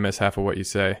 and I miss half of what you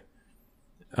say.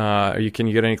 Can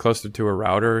you get any closer to a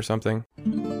router or something?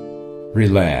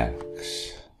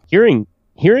 Relax. Hearing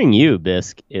you,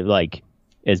 Bisk,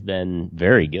 has been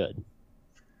very good.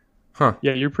 Huh?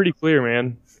 Yeah, you're pretty clear,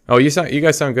 man. Oh, you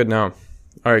guys sound good now.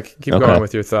 All right, keep going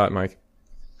with your thought, Mike.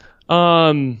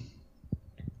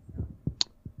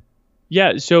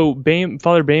 Yeah, so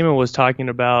Father Bama was talking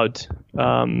about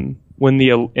when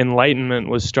the Enlightenment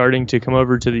was starting to come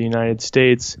over to the United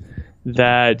States,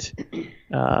 that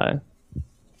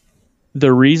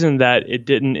the reason that it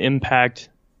didn't impact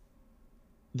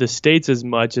the States as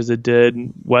much as it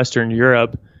did Western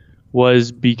Europe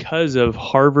was because of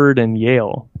Harvard and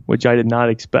Yale, which I did not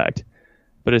expect.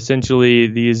 But essentially,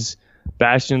 these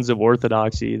bastions of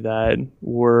orthodoxy that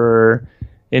were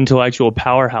intellectual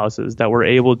powerhouses that were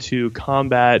able to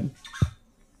combat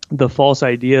the false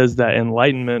ideas that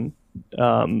Enlightenment,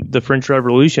 the French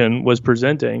Revolution, was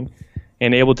presenting,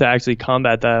 and able to actually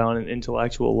combat that on an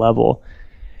intellectual level.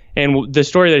 And the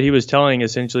story that he was telling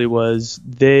essentially was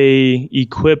they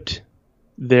equipped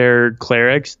their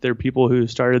clerics, their people who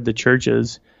started the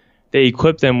churches, they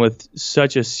equipped them with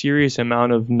such a serious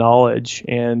amount of knowledge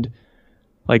and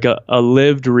like a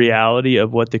lived reality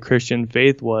of what the Christian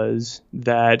faith was,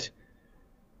 that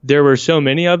there were so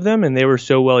many of them and they were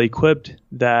so well equipped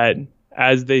that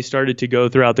as they started to go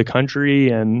throughout the country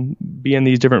and be in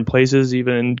these different places,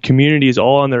 even in communities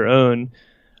all on their own,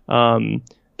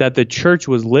 that the church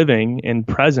was living and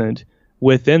present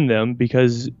within them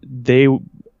because they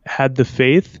had the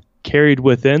faith carried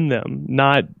within them,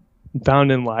 not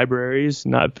found in libraries,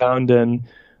 not found in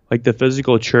like the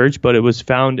physical church, but it was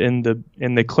found in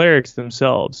the clerics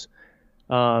themselves.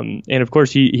 And of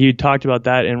course, he talked about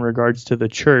that in regards to the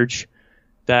church,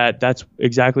 that's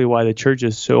exactly why the church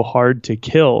is so hard to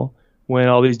kill when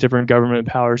all these different government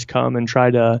powers come and try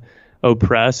to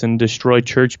oppress and destroy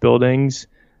church buildings.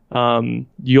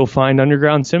 You'll find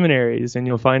underground seminaries, and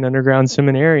you'll find underground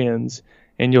seminarians,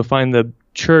 and you'll find the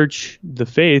church, the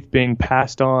faith, being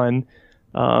passed on,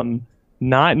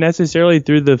 not necessarily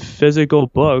through the physical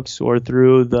books or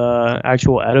through the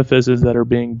actual edifices that are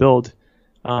being built,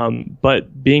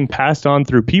 but being passed on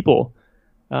through people.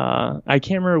 I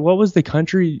can't remember, what was the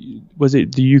country? Was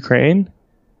it the Ukraine?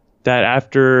 That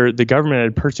after the government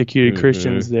had persecuted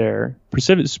Christians there,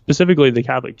 specifically the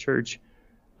Catholic Church,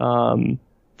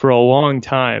 for a long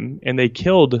time, and they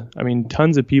killed,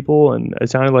 tons of people, and it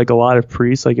sounded like a lot of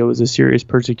priests, like it was a serious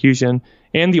persecution,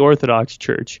 and the Orthodox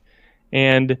Church.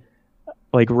 And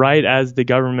like right as the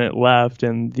government left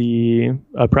and the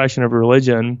oppression of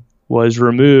religion was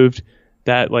removed,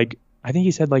 that like I think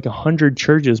he said like 100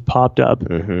 churches popped up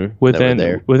within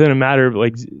a matter of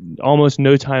like almost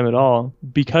no time at all,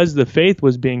 because the faith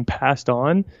was being passed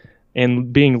on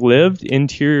and being lived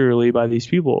interiorly by these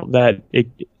people.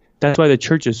 That's why the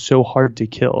church is so hard to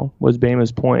kill, was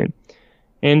Bama's point.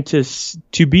 And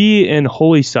to be in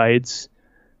holy sites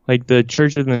like the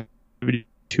Church of the Nativity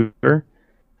tour,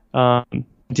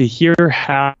 to hear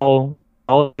how all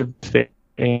of the faith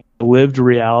and the lived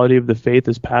reality of the faith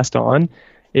is passed on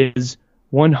is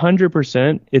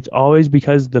 100%. It's always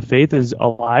because the faith is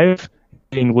alive,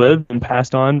 being lived and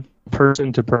passed on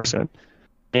person to person.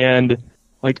 And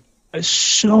like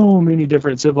so many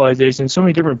different civilizations, so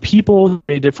many different people, so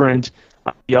many different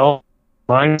ideologies,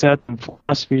 mindsets, and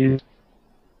philosophies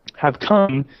have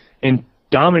come and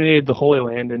dominated the Holy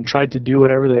Land and tried to do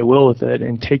whatever they will with it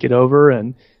and take it over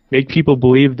and make people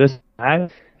believe this and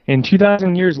that. And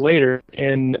 2,000 years later,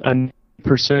 in a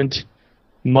 9%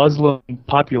 Muslim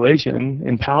population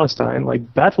in Palestine,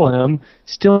 like Bethlehem,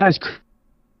 still has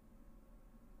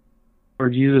where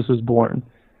Jesus was born.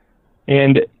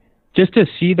 And just to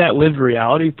see that lived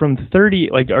reality from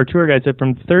like our tour guide said,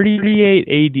 from 38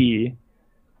 AD,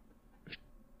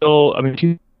 till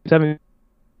 2007,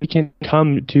 we can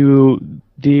come to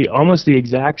almost the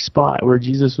exact spot where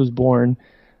Jesus was born,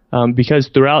 because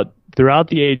throughout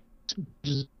the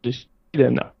ages,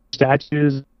 and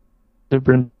statues have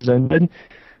been presented,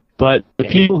 but the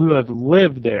people who have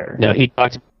lived there. No, he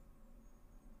talked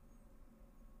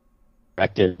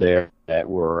about there that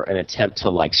were an attempt to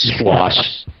like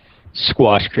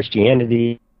squash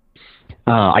Christianity.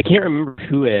 I can't remember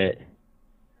who it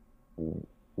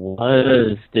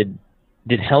was. Did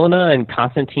Helena and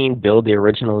Constantine build the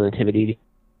original nativity?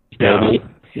 Yeah.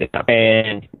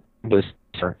 And was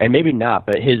and maybe not,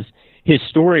 but his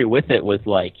story with it was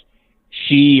like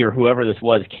she or whoever this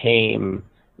was came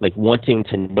like wanting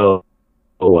to know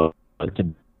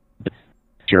to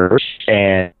church,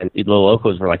 and the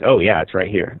locals were like, oh yeah, it's right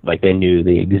here. Like they knew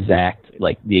the exact,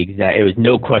 it was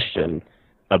no question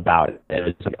about it. It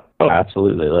was like, oh,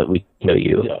 absolutely, we know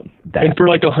you. That. And for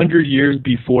like 100 years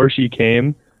before she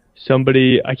came,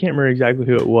 somebody, I can't remember exactly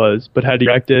who it was, but had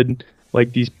erected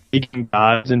like these pagan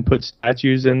gods and put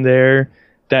statues in there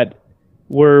that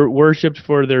were worshipped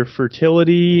for their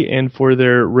fertility and for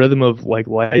their rhythm of like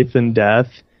life and death,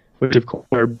 which of course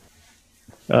are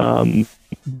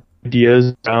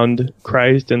ideas around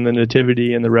Christ and the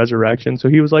nativity and the resurrection. So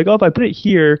he was like, oh, if I put it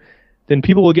here, then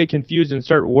people will get confused and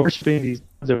start worshiping these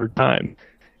gods over time.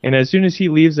 And as soon as he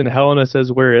leaves and Helena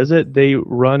says, where is it? They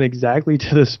run exactly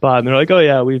to the spot. And they're like, oh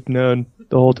yeah, we've known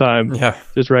the whole time. Yeah.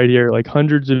 Just right here, like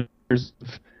hundreds of years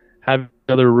of having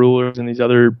other rulers and these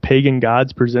other pagan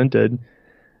gods presented.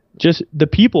 Just the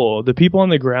people on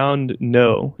the ground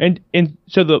know. And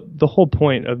so the whole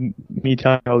point of me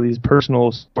telling all these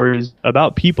personal stories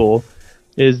about people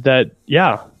is that,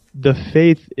 yeah, the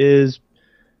faith is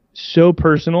so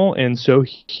personal and so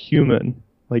human.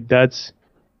 Like they're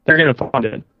going to find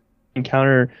it.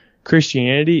 Encounter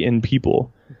Christianity in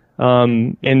people.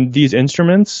 And these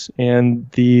instruments and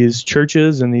these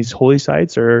churches and these holy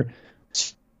sites are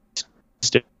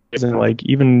and like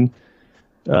even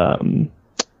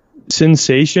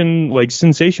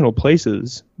sensational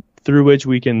places through which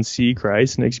we can see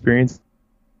Christ and experience.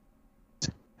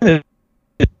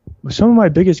 Some of my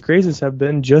biggest graces have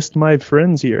been just my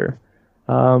friends here,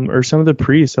 or some of the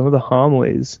priests, some of the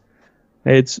homilies.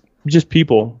 It's just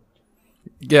people.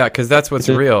 Yeah, because that's what's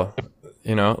real,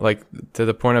 like to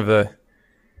the point of the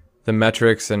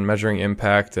metrics and measuring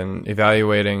impact and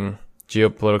evaluating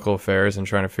geopolitical affairs and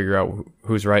trying to figure out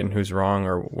who's right and who's wrong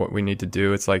or what we need to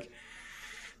do. It's like,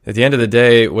 at the end of the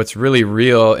day, what's really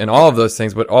real in all of those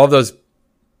things, what all of those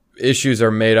issues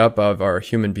are made up of are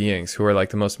human beings who are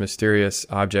like the most mysterious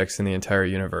objects in the entire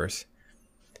universe.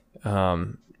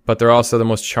 But they're also the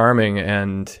most charming,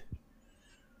 and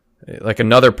like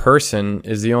another person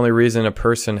is the only reason a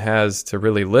person has to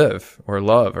really live or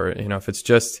love, or,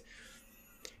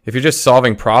 if you're just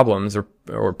solving problems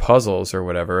or puzzles or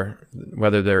whatever,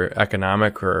 whether they're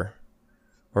economic or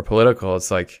political,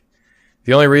 it's like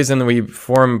the only reason we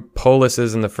form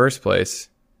polises in the first place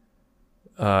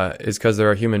is because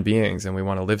there are human beings and we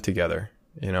want to live together,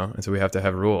 and so we have to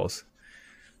have rules.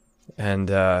 And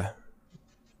I'm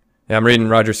reading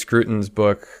Roger Scruton's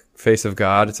book, Face of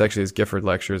God. It's actually his Gifford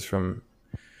lectures from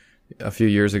a few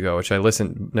years ago, which I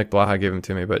listened. Nick Blaha gave them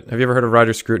to me. But have you ever heard of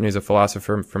Roger Scruton? He's a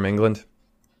philosopher from England.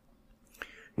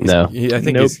 No. I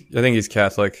think he's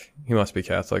Catholic. He must be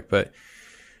Catholic, but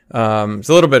it's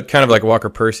a little bit kind of like Walker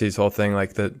Percy's whole thing,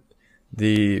 like that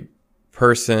the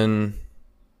person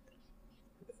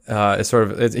is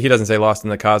sort of, he doesn't say lost in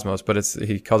the cosmos, but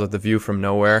he calls it the view from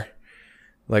nowhere.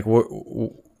 Like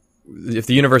if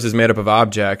the universe is made up of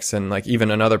objects, and like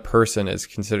even another person is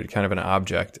considered kind of an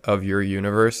object of your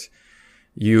universe,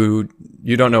 you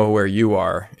don't know where you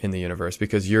are in the universe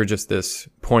because you're just this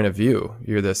point of view.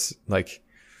 You're this like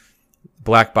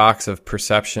black box of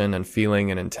perception and feeling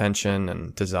and intention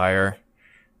and desire.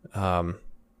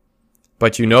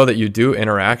 But you know that you do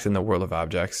interact in the world of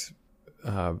objects.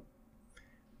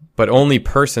 But only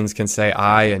persons can say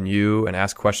I and you and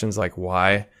ask questions like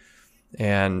why.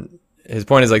 And his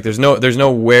point is like there's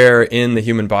no where in the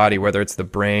human body, whether it's the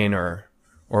brain or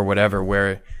whatever,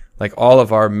 where like all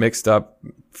of our mixed up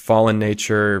fallen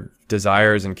nature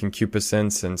desires and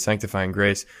concupiscence and sanctifying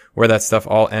grace, where that stuff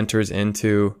all enters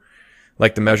into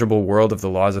like the measurable world of the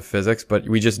laws of physics. But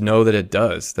we just know that it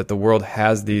does, that the world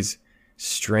has these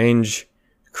strange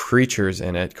creatures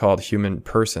in it called human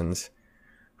persons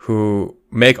who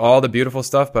make all the beautiful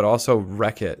stuff, but also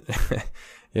wreck it,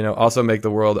 also make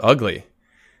the world ugly.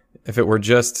 If it were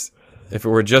just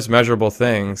measurable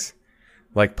things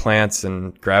like plants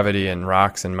and gravity and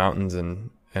rocks and mountains and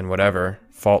whatever,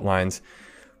 fault lines,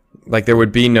 like there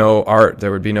would be no art,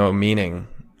 there would be no meaning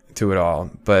to it all.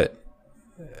 But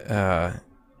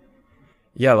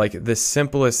like the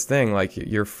simplest thing, like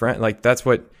your friend, like that's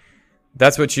what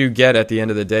you get at the end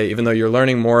of the day. Even though you're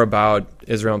learning more about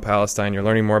Israel and Palestine, you're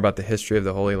learning more about the history of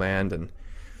the Holy Land and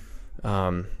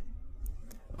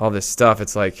all this stuff.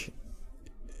 It's like,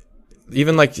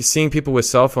 even like seeing people with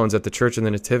cell phones at the Church of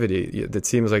the Nativity, that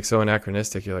seems like so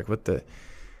anachronistic. You're like,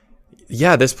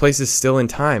 this place is still in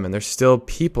time, and there's still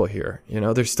people here.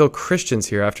 There's still Christians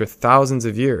here after thousands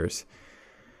of years.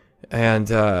 And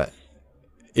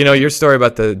your story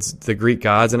about the Greek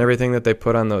gods and everything that they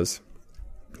put on those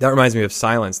That reminds me of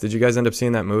Silence. Did you guys end up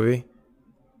seeing that movie?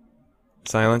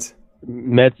 Silence?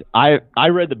 I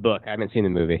read the book. I haven't seen the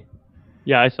movie.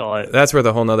 Yeah, I saw it. That's worth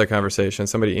a whole nother conversation.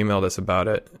 Somebody emailed us about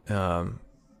it.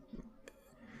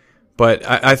 But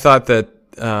I thought that...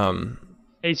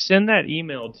 Hey, send that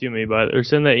email to me, or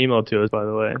send that email to us, by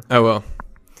the way. I will.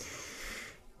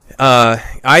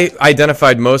 I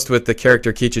identified most with the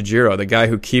character Kichijiro, the guy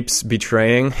who keeps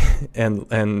betraying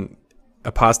and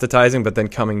apostatizing, but then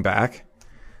coming back.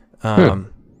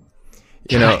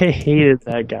 You know, I hated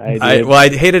that guy. Dude. I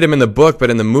hated him in the book, but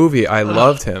in the movie, I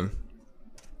loved him.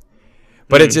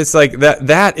 But it's just like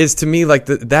that is to me like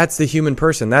that's the human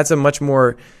person. That's a much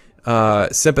more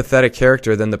sympathetic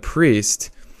character than the priest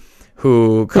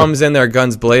who comes in there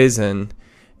guns blazing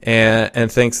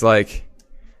and thinks like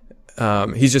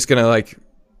he's just gonna like,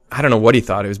 I don't know what he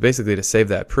thought. It was basically to save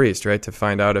that priest, right? To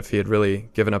find out if he had really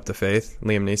given up the faith.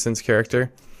 Liam Neeson's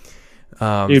character.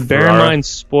 Dude, bear in mind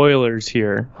spoilers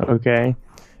here, okay?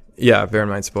 Yeah, bear in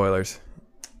mind spoilers.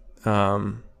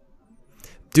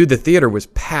 Dude, the theater was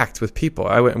packed with people.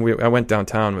 I went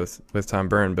downtown with Tom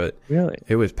Byrne, but really,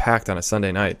 it was packed on a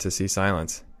Sunday night to see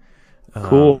Silence.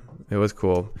 Cool. It was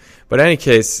cool. But in any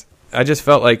case, I just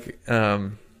felt like, yeah,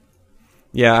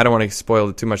 I don't want to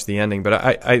spoil too much the ending, but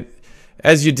I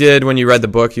as you did when you read the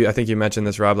book, I think you mentioned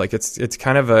this, Rob, like it's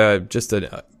kind of just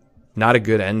not a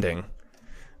good ending.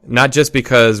 Not just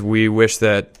because we wish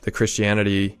that the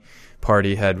Christianity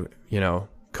party had,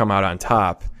 come out on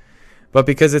top, but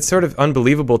because it's sort of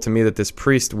unbelievable to me that this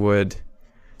priest would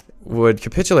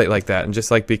capitulate like that and just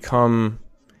like become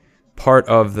part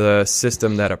of the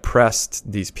system that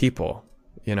oppressed these people,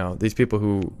 these people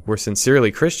who were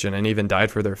sincerely Christian and even died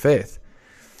for their faith.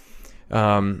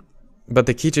 But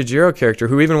the Kichijiro character,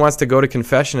 who even wants to go to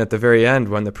confession at the very end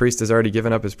when the priest has already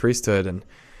given up his priesthood, and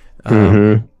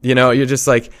you're just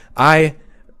like, I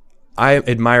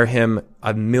admire him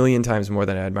a million times more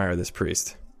than I admire this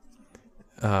priest.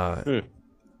 And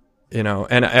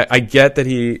I get that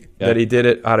he did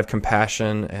it out of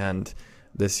compassion and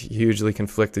this hugely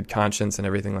conflicted conscience and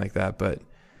everything like that, but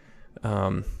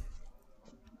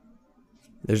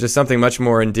there's just something much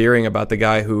more endearing about the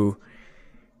guy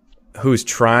who's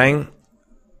trying,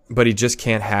 but he just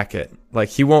can't hack it. Like,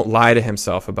 he won't lie to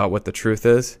himself about what the truth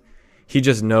is. He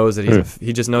just knows that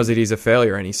he's a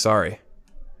failure and he's sorry.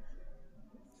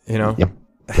 Yeah.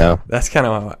 No. That's kind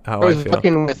of how I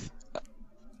feel.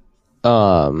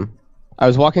 I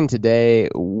was walking today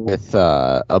with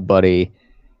a buddy,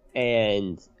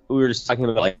 and we were just talking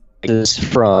about like this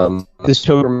from this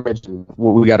pilgrimage.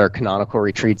 We got our canonical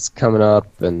retreats coming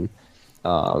up, and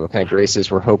what kind of graces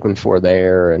we're hoping for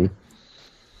there, and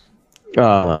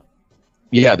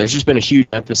there's just been a huge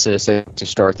emphasis to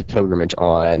start the pilgrimage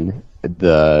on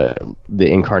the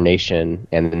incarnation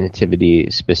and the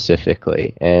nativity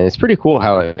specifically, and it's pretty cool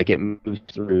how it moves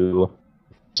through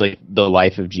like the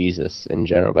life of Jesus in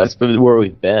general. But that's where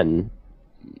we've been.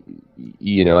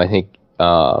 I think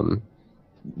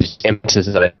just emphasis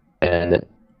of it and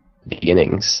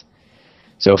beginnings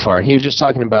so far. And he was just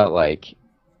talking about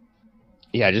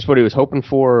just what he was hoping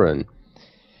for, and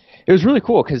it was really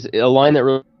cool because a line that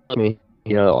really me,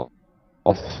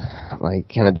 like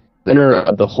kind of the center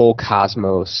of the whole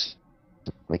cosmos,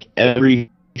 like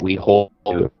every we hold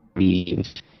believe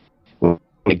when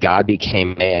God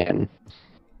became man.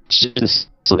 It's just this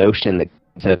notion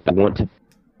that I want to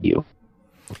you.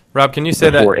 Rob, can you say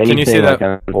that? Can you say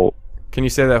that? Can you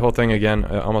say that whole thing again?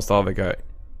 Almost all of it got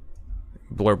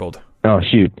blurbled. Oh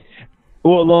shoot!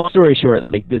 Well, long story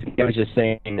short, like this guy was just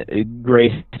saying,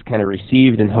 grace is kind of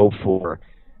received and hoped for.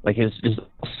 Like it's just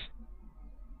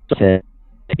to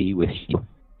be with you.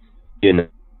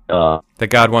 That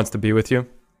God wants to be with you.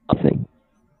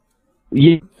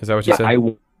 Yeah, is that what you said? I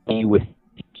want to be with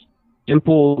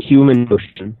simple human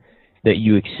emotion that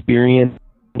you experience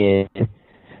in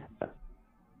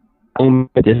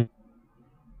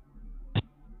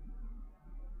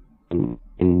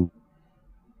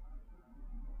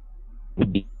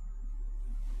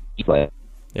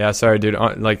yeah, sorry, dude.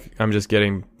 Like, I'm just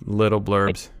getting little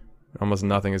blurbs. Almost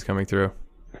nothing is coming through.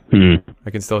 I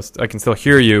can still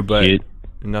hear you, but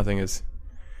nothing is.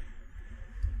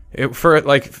 For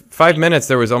like 5 minutes,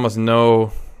 there was almost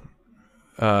no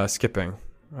skipping.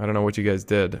 I don't know what you guys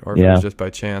did, or if it was just by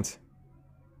chance.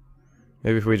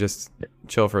 Maybe if we just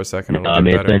chill for a second, it'll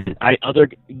get better.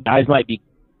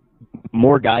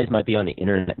 More guys might be on the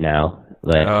internet now.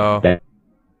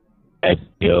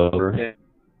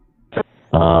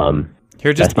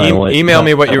 Here, just email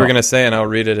me what you were going to say, and I'll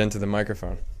read it into the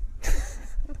microphone.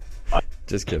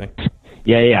 Just kidding.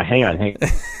 Yeah. Hang on.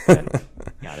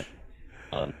 Got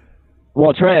it.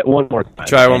 Well, try it one more time.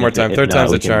 Try it one more time. Third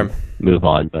time's a charm. Move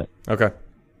on, but okay.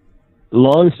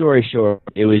 Long story short,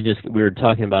 it was just we were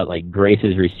talking about like grace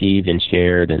is received and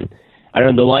shared, and I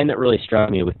don't know, the line that really struck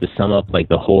me with to sum up like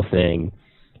the whole thing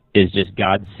is just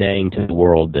God saying to the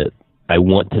world that I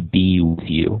want to be with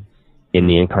you in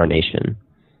the incarnation,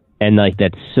 and like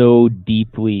that's so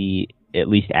deeply, at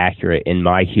least accurate in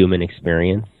my human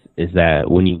experience, is that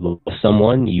when you love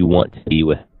someone, you want to be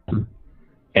with them,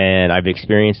 and I've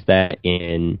experienced that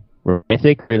in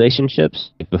romantic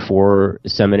relationships before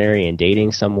seminary and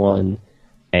dating someone,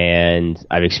 and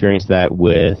I've experienced that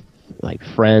with like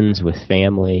friends, with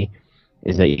family,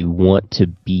 is that you want to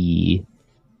be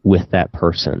with that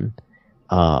person.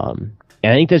 And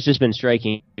I think that's just been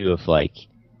striking you of like,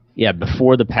 yeah,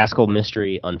 before the Paschal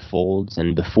mystery unfolds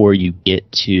and before you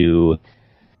get to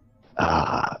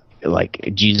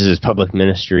like Jesus' public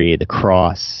ministry, the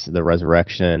cross, the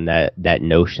resurrection, that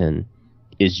notion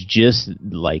is just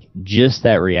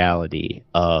that reality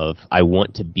of I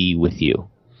want to be with you.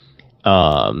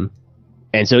 And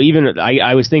so even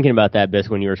I was thinking about that, Beth,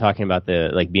 when you were talking about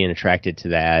the like being attracted to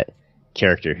that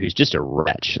character who's just a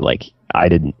wretch. Like I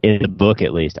didn't, in the book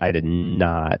at least, I did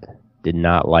not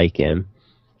like him.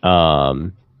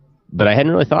 But I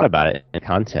hadn't really thought about it in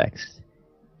context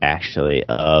actually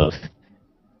of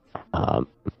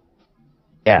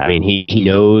yeah, I mean he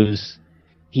knows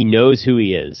who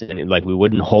he is, and like we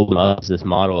wouldn't hold him up as this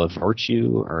model of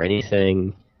virtue or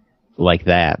anything like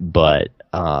that, but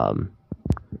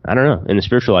I don't know, in the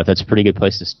spiritual life that's a pretty good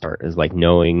place to start, is like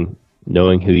knowing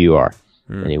who you are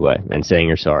anyway, and saying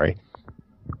you're sorry.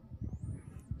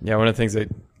 Yeah, one of the things that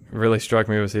really struck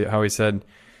me was how he said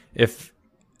if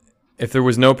there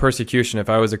was no persecution, if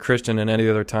I was a Christian in any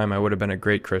other time, I would have been a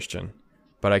great Christian,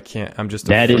 but I can't. I'm just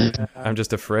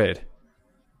afraid.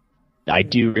 I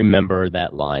do remember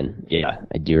that line. Yeah,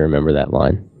 I do remember that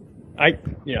line.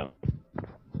 Yeah.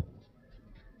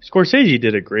 Scorsese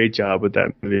did a great job with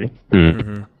that movie.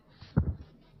 Mm-hmm.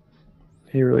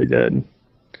 He really did.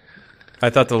 I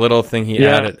thought the little thing he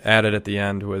added at the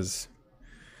end was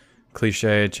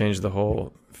cliche. It changed the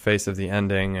whole face of the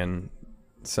ending, and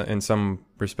so in some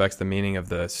respects the meaning of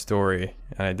the story,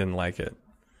 and I didn't like it.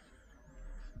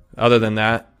 Other than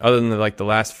like the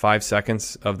last 5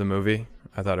 seconds of the movie,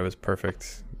 I thought it was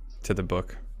perfect to the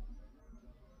book.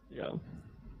 Yeah.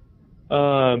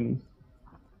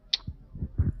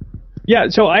 Yeah,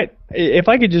 so if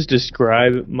I could just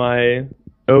describe my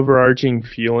overarching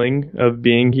feeling of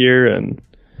being here and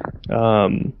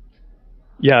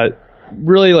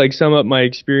really like sum up my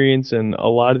experience in a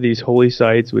lot of these holy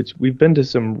sites, which we've been to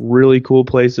some really cool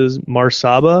places.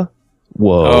 Marsaba.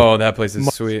 Whoa. Oh, that place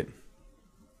is sweet.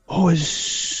 Oh, it's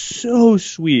so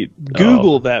sweet.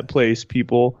 Google that place,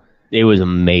 people. It was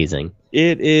amazing.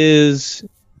 It is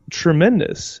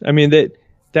tremendous. I mean,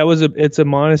 it's a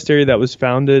monastery that was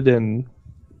founded in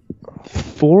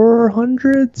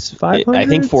 400s, 500s? I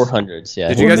think 400s, yeah.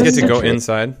 Did you guys get to go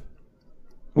inside?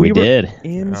 We did.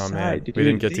 Inside. Oh, man. We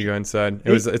didn't get to go inside.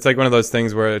 It's like one of those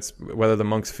things where it's whether the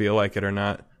monks feel like it or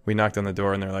not. We knocked on the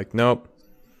door and they're like, nope.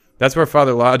 That's where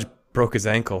Father Lodge broke his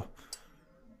ankle.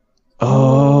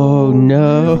 Oh,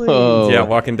 no. Really? Yeah,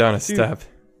 walking down a step.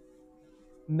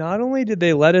 Not only did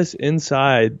they let us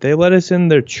inside, they let us in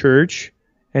their church,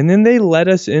 and then they let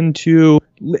us into,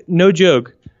 no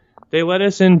joke, they let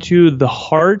us into the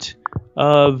heart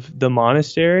of the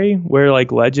monastery, where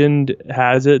like legend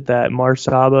has it that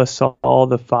Marsaba saw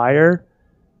the fire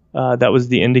that was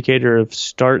the indicator of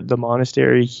start the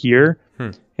monastery here.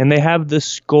 And they have the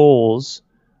skulls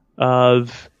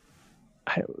of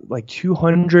like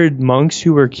 200 monks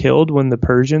who were killed when the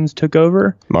Persians took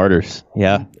over. Martyrs,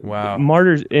 yeah. Wow.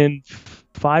 Martyrs in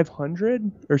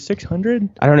 500 or 600?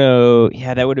 I don't know.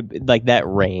 Yeah, that would have been like that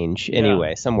range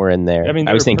anyway, somewhere in there. I mean,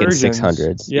 I was thinking Persians.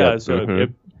 600s. Yeah, Yep. so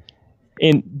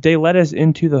and they let us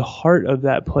into the heart of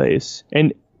that place.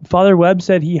 And Father Webb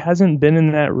said he hasn't been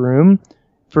in that room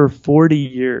for 40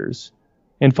 years.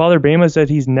 And Father Bama said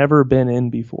he's never been in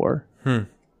before.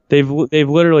 They've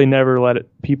literally never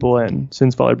let people in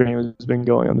since Father Bama has been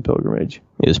going on the pilgrimage.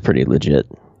 It was pretty legit.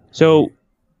 So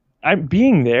I'm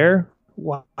being there.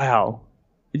 Wow.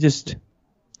 Just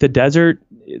the desert,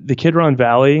 the Kidron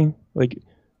Valley, like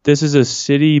this is a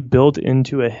city built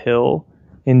into a hill,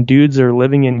 and dudes are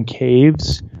living in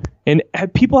caves, and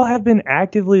people have been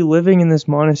actively living in this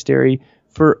monastery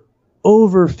for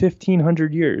over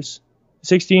 1,500 years,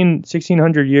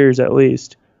 1,600 years at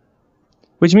least,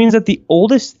 which means that the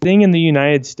oldest thing in the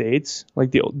United States, like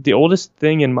the oldest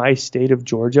thing in my state of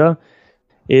Georgia,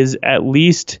 is at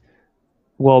least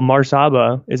Mar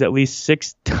Saba is at least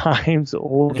 6 times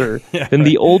older than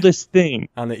the oldest thing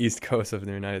on the east coast of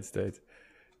the United States.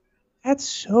 That's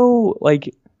so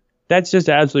that's just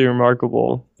absolutely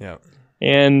remarkable. Yeah.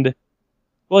 And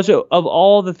well, so of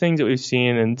all the things that we've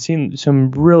seen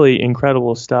some really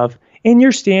incredible stuff, and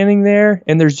you're standing there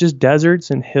and there's just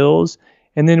deserts and hills,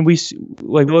 and then we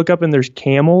look up and there's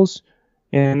camels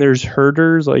and there's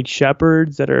herders, like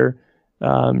shepherds that are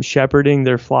shepherding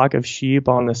their flock of sheep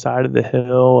on the side of the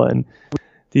hill, and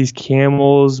these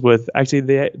camels with actually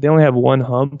they only have one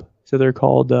hump, so they're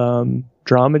called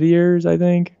dromedaries, I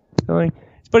think.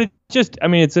 But it's just, I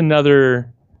mean, it's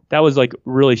another, that was like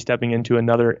really stepping into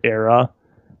another era,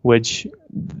 which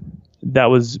that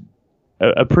was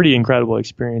a pretty incredible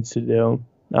experience to do.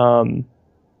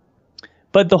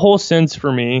 But the whole sense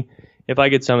for me, if I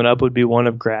could sum it up, would be one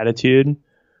of gratitude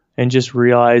and just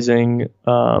realizing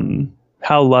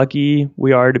how lucky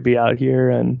we are to be out here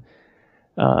and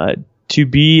to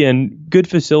be in good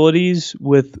facilities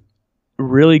with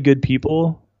really good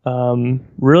people,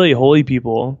 really holy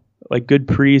people, like good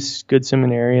priests, good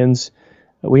seminarians.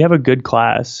 We have a good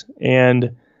class,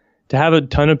 and to have a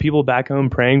ton of people back home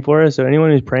praying for us. So anyone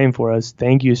who's praying for us,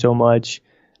 thank you so much.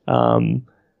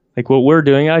 Like what we're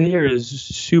doing out here is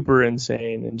super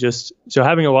insane, and just so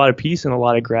having a lot of peace and a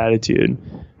lot of gratitude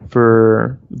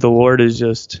for the Lord is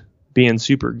just being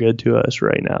super good to us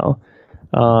right now.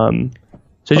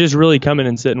 So just really coming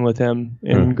and sitting with him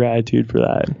in gratitude for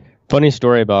that. Funny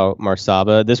story about Mar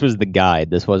Saba. This was the guide.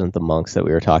 This wasn't the monks that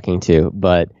we were talking to,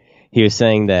 but he was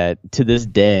saying that to this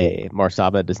day, Mar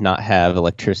Saba does not have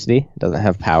electricity, doesn't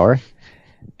have power.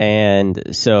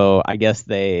 And so I guess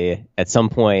they, at some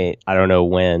point, I don't know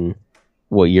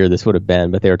what year this would have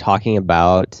been, but they were talking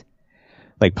about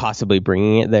like possibly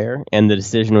bringing it there. And the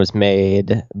decision was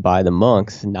made by the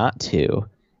monks not to.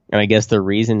 And I guess the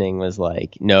reasoning was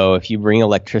like, no, if you bring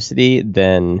electricity,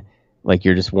 then like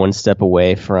you're just one step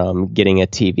away from getting a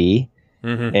TV.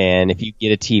 Mm-hmm. And if you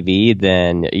get a TV,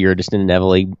 then you're just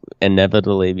inevitably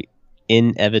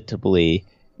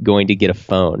going to get a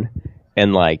phone.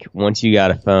 And like once you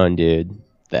got a phone, dude,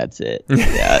 that's it.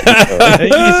 Yeah.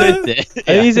 I think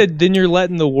he said, then you're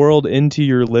letting the world into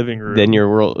your living room. Then you're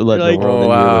letting the world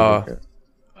into your living room.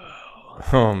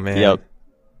 Oh man. Yep.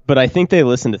 But I think they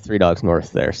listen to Three Dogs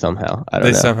North there somehow. I don't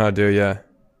know. They somehow do, yeah.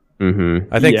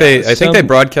 Mm-hmm. I think they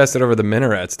broadcast it over the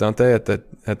minarets, don't they? At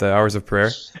the hours of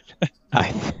prayer.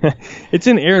 It's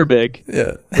in Arabic,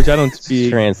 yeah, which I don't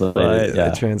speak. Translated,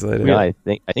 yeah. Translated. No, I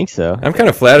think so. I'm kind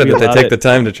of flattered that they take the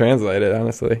time to translate it,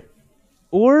 honestly.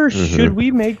 Or should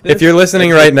we make this? If you're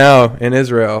listening right now in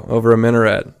Israel over a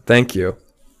minaret, thank you.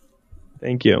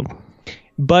 Thank you.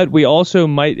 But we also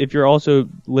might, if you're also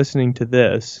listening to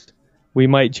this, we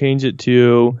might change it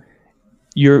to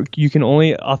you can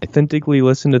only authentically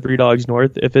listen to Three Dogs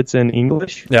North if it's in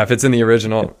English. Yeah, if it's in the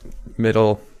original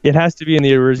middle. It has to be in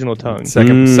the original tongue.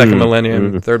 Second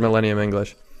millennium, third millennium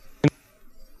English.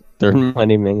 Third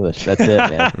millennium English. That's it,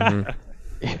 man.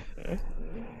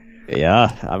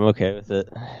 Yeah, I'm okay with it.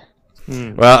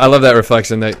 Well, I love that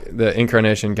reflection that the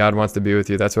incarnation, God wants to be with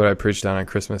you. That's what I preached on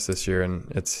Christmas this year, and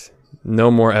it's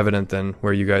no more evident than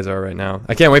where you guys are right now.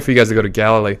 I can't wait for you guys to go to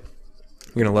Galilee.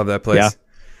 You're gonna love that place. Yeah.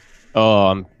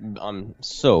 Oh, I'm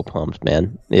so pumped,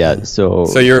 man. Yeah, so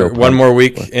you're one more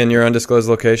week in your undisclosed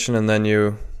location, and then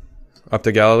you up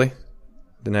to Galilee,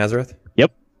 to Nazareth.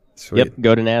 Yep. Sweet. Yep.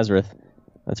 Go to Nazareth.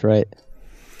 That's right.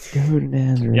 Go to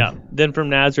Nazareth. Yeah. Then from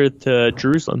Nazareth to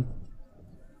Jerusalem.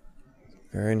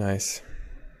 Very nice.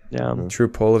 Yeah. True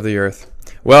pole of the earth.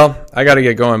 Well, I got to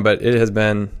get going, but it has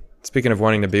been. Speaking of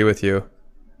wanting to be with you,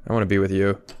 I want to be with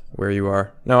you where you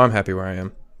are. No, I'm happy where I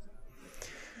am.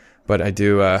 But I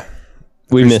do.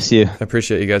 We miss you. I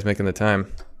appreciate you guys making the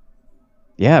time.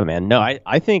 Yeah, man. No,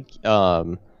 I think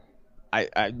I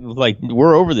like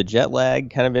we're over the jet lag,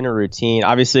 kind of in a routine.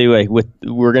 Obviously, like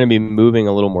we're going to be moving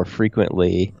a little more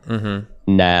frequently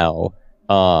now.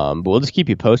 But we'll just keep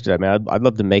you posted. I mean, I'd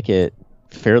love to make it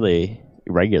fairly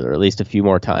regular, at least a few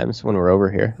more times when we're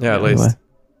over here. Yeah, at least.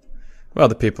 Well,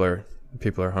 the people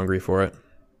are hungry for it.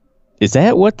 Is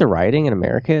that what the rioting in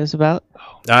America is about?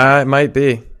 It might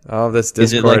be. All this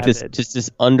discord. Is it like this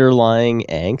underlying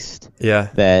angst? Yeah.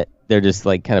 That they're just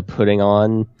like kind of putting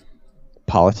on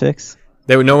politics?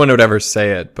 No one would ever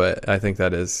say it, but I think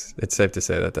it's safe to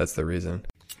say that that's the reason.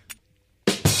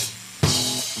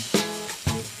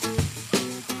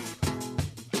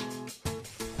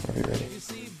 Are you ready?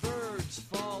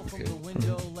 Okay.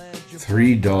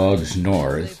 Three Dogs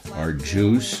North are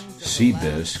Juice,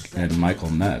 Seabisc, and Michael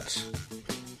Metz.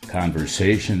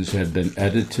 Conversations have been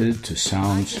edited to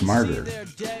sound smarter.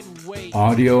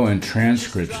 Audio and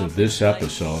transcripts of this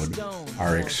episode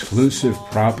are exclusive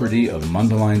property of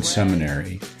Mundelein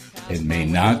Seminary and may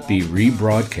not be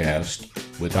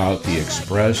rebroadcast without the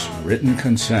express written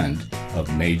consent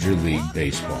of Major League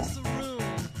Baseball.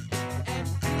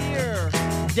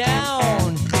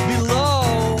 Down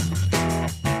below,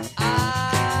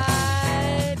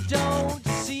 I don't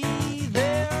see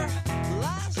their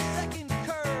last second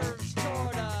curves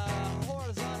toward a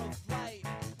horizontal flight.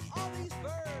 All these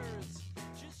birds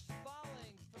just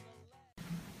falling from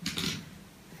the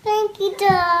Spanky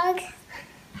dogs.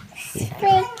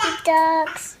 Spanky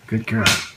dogs. Good girl.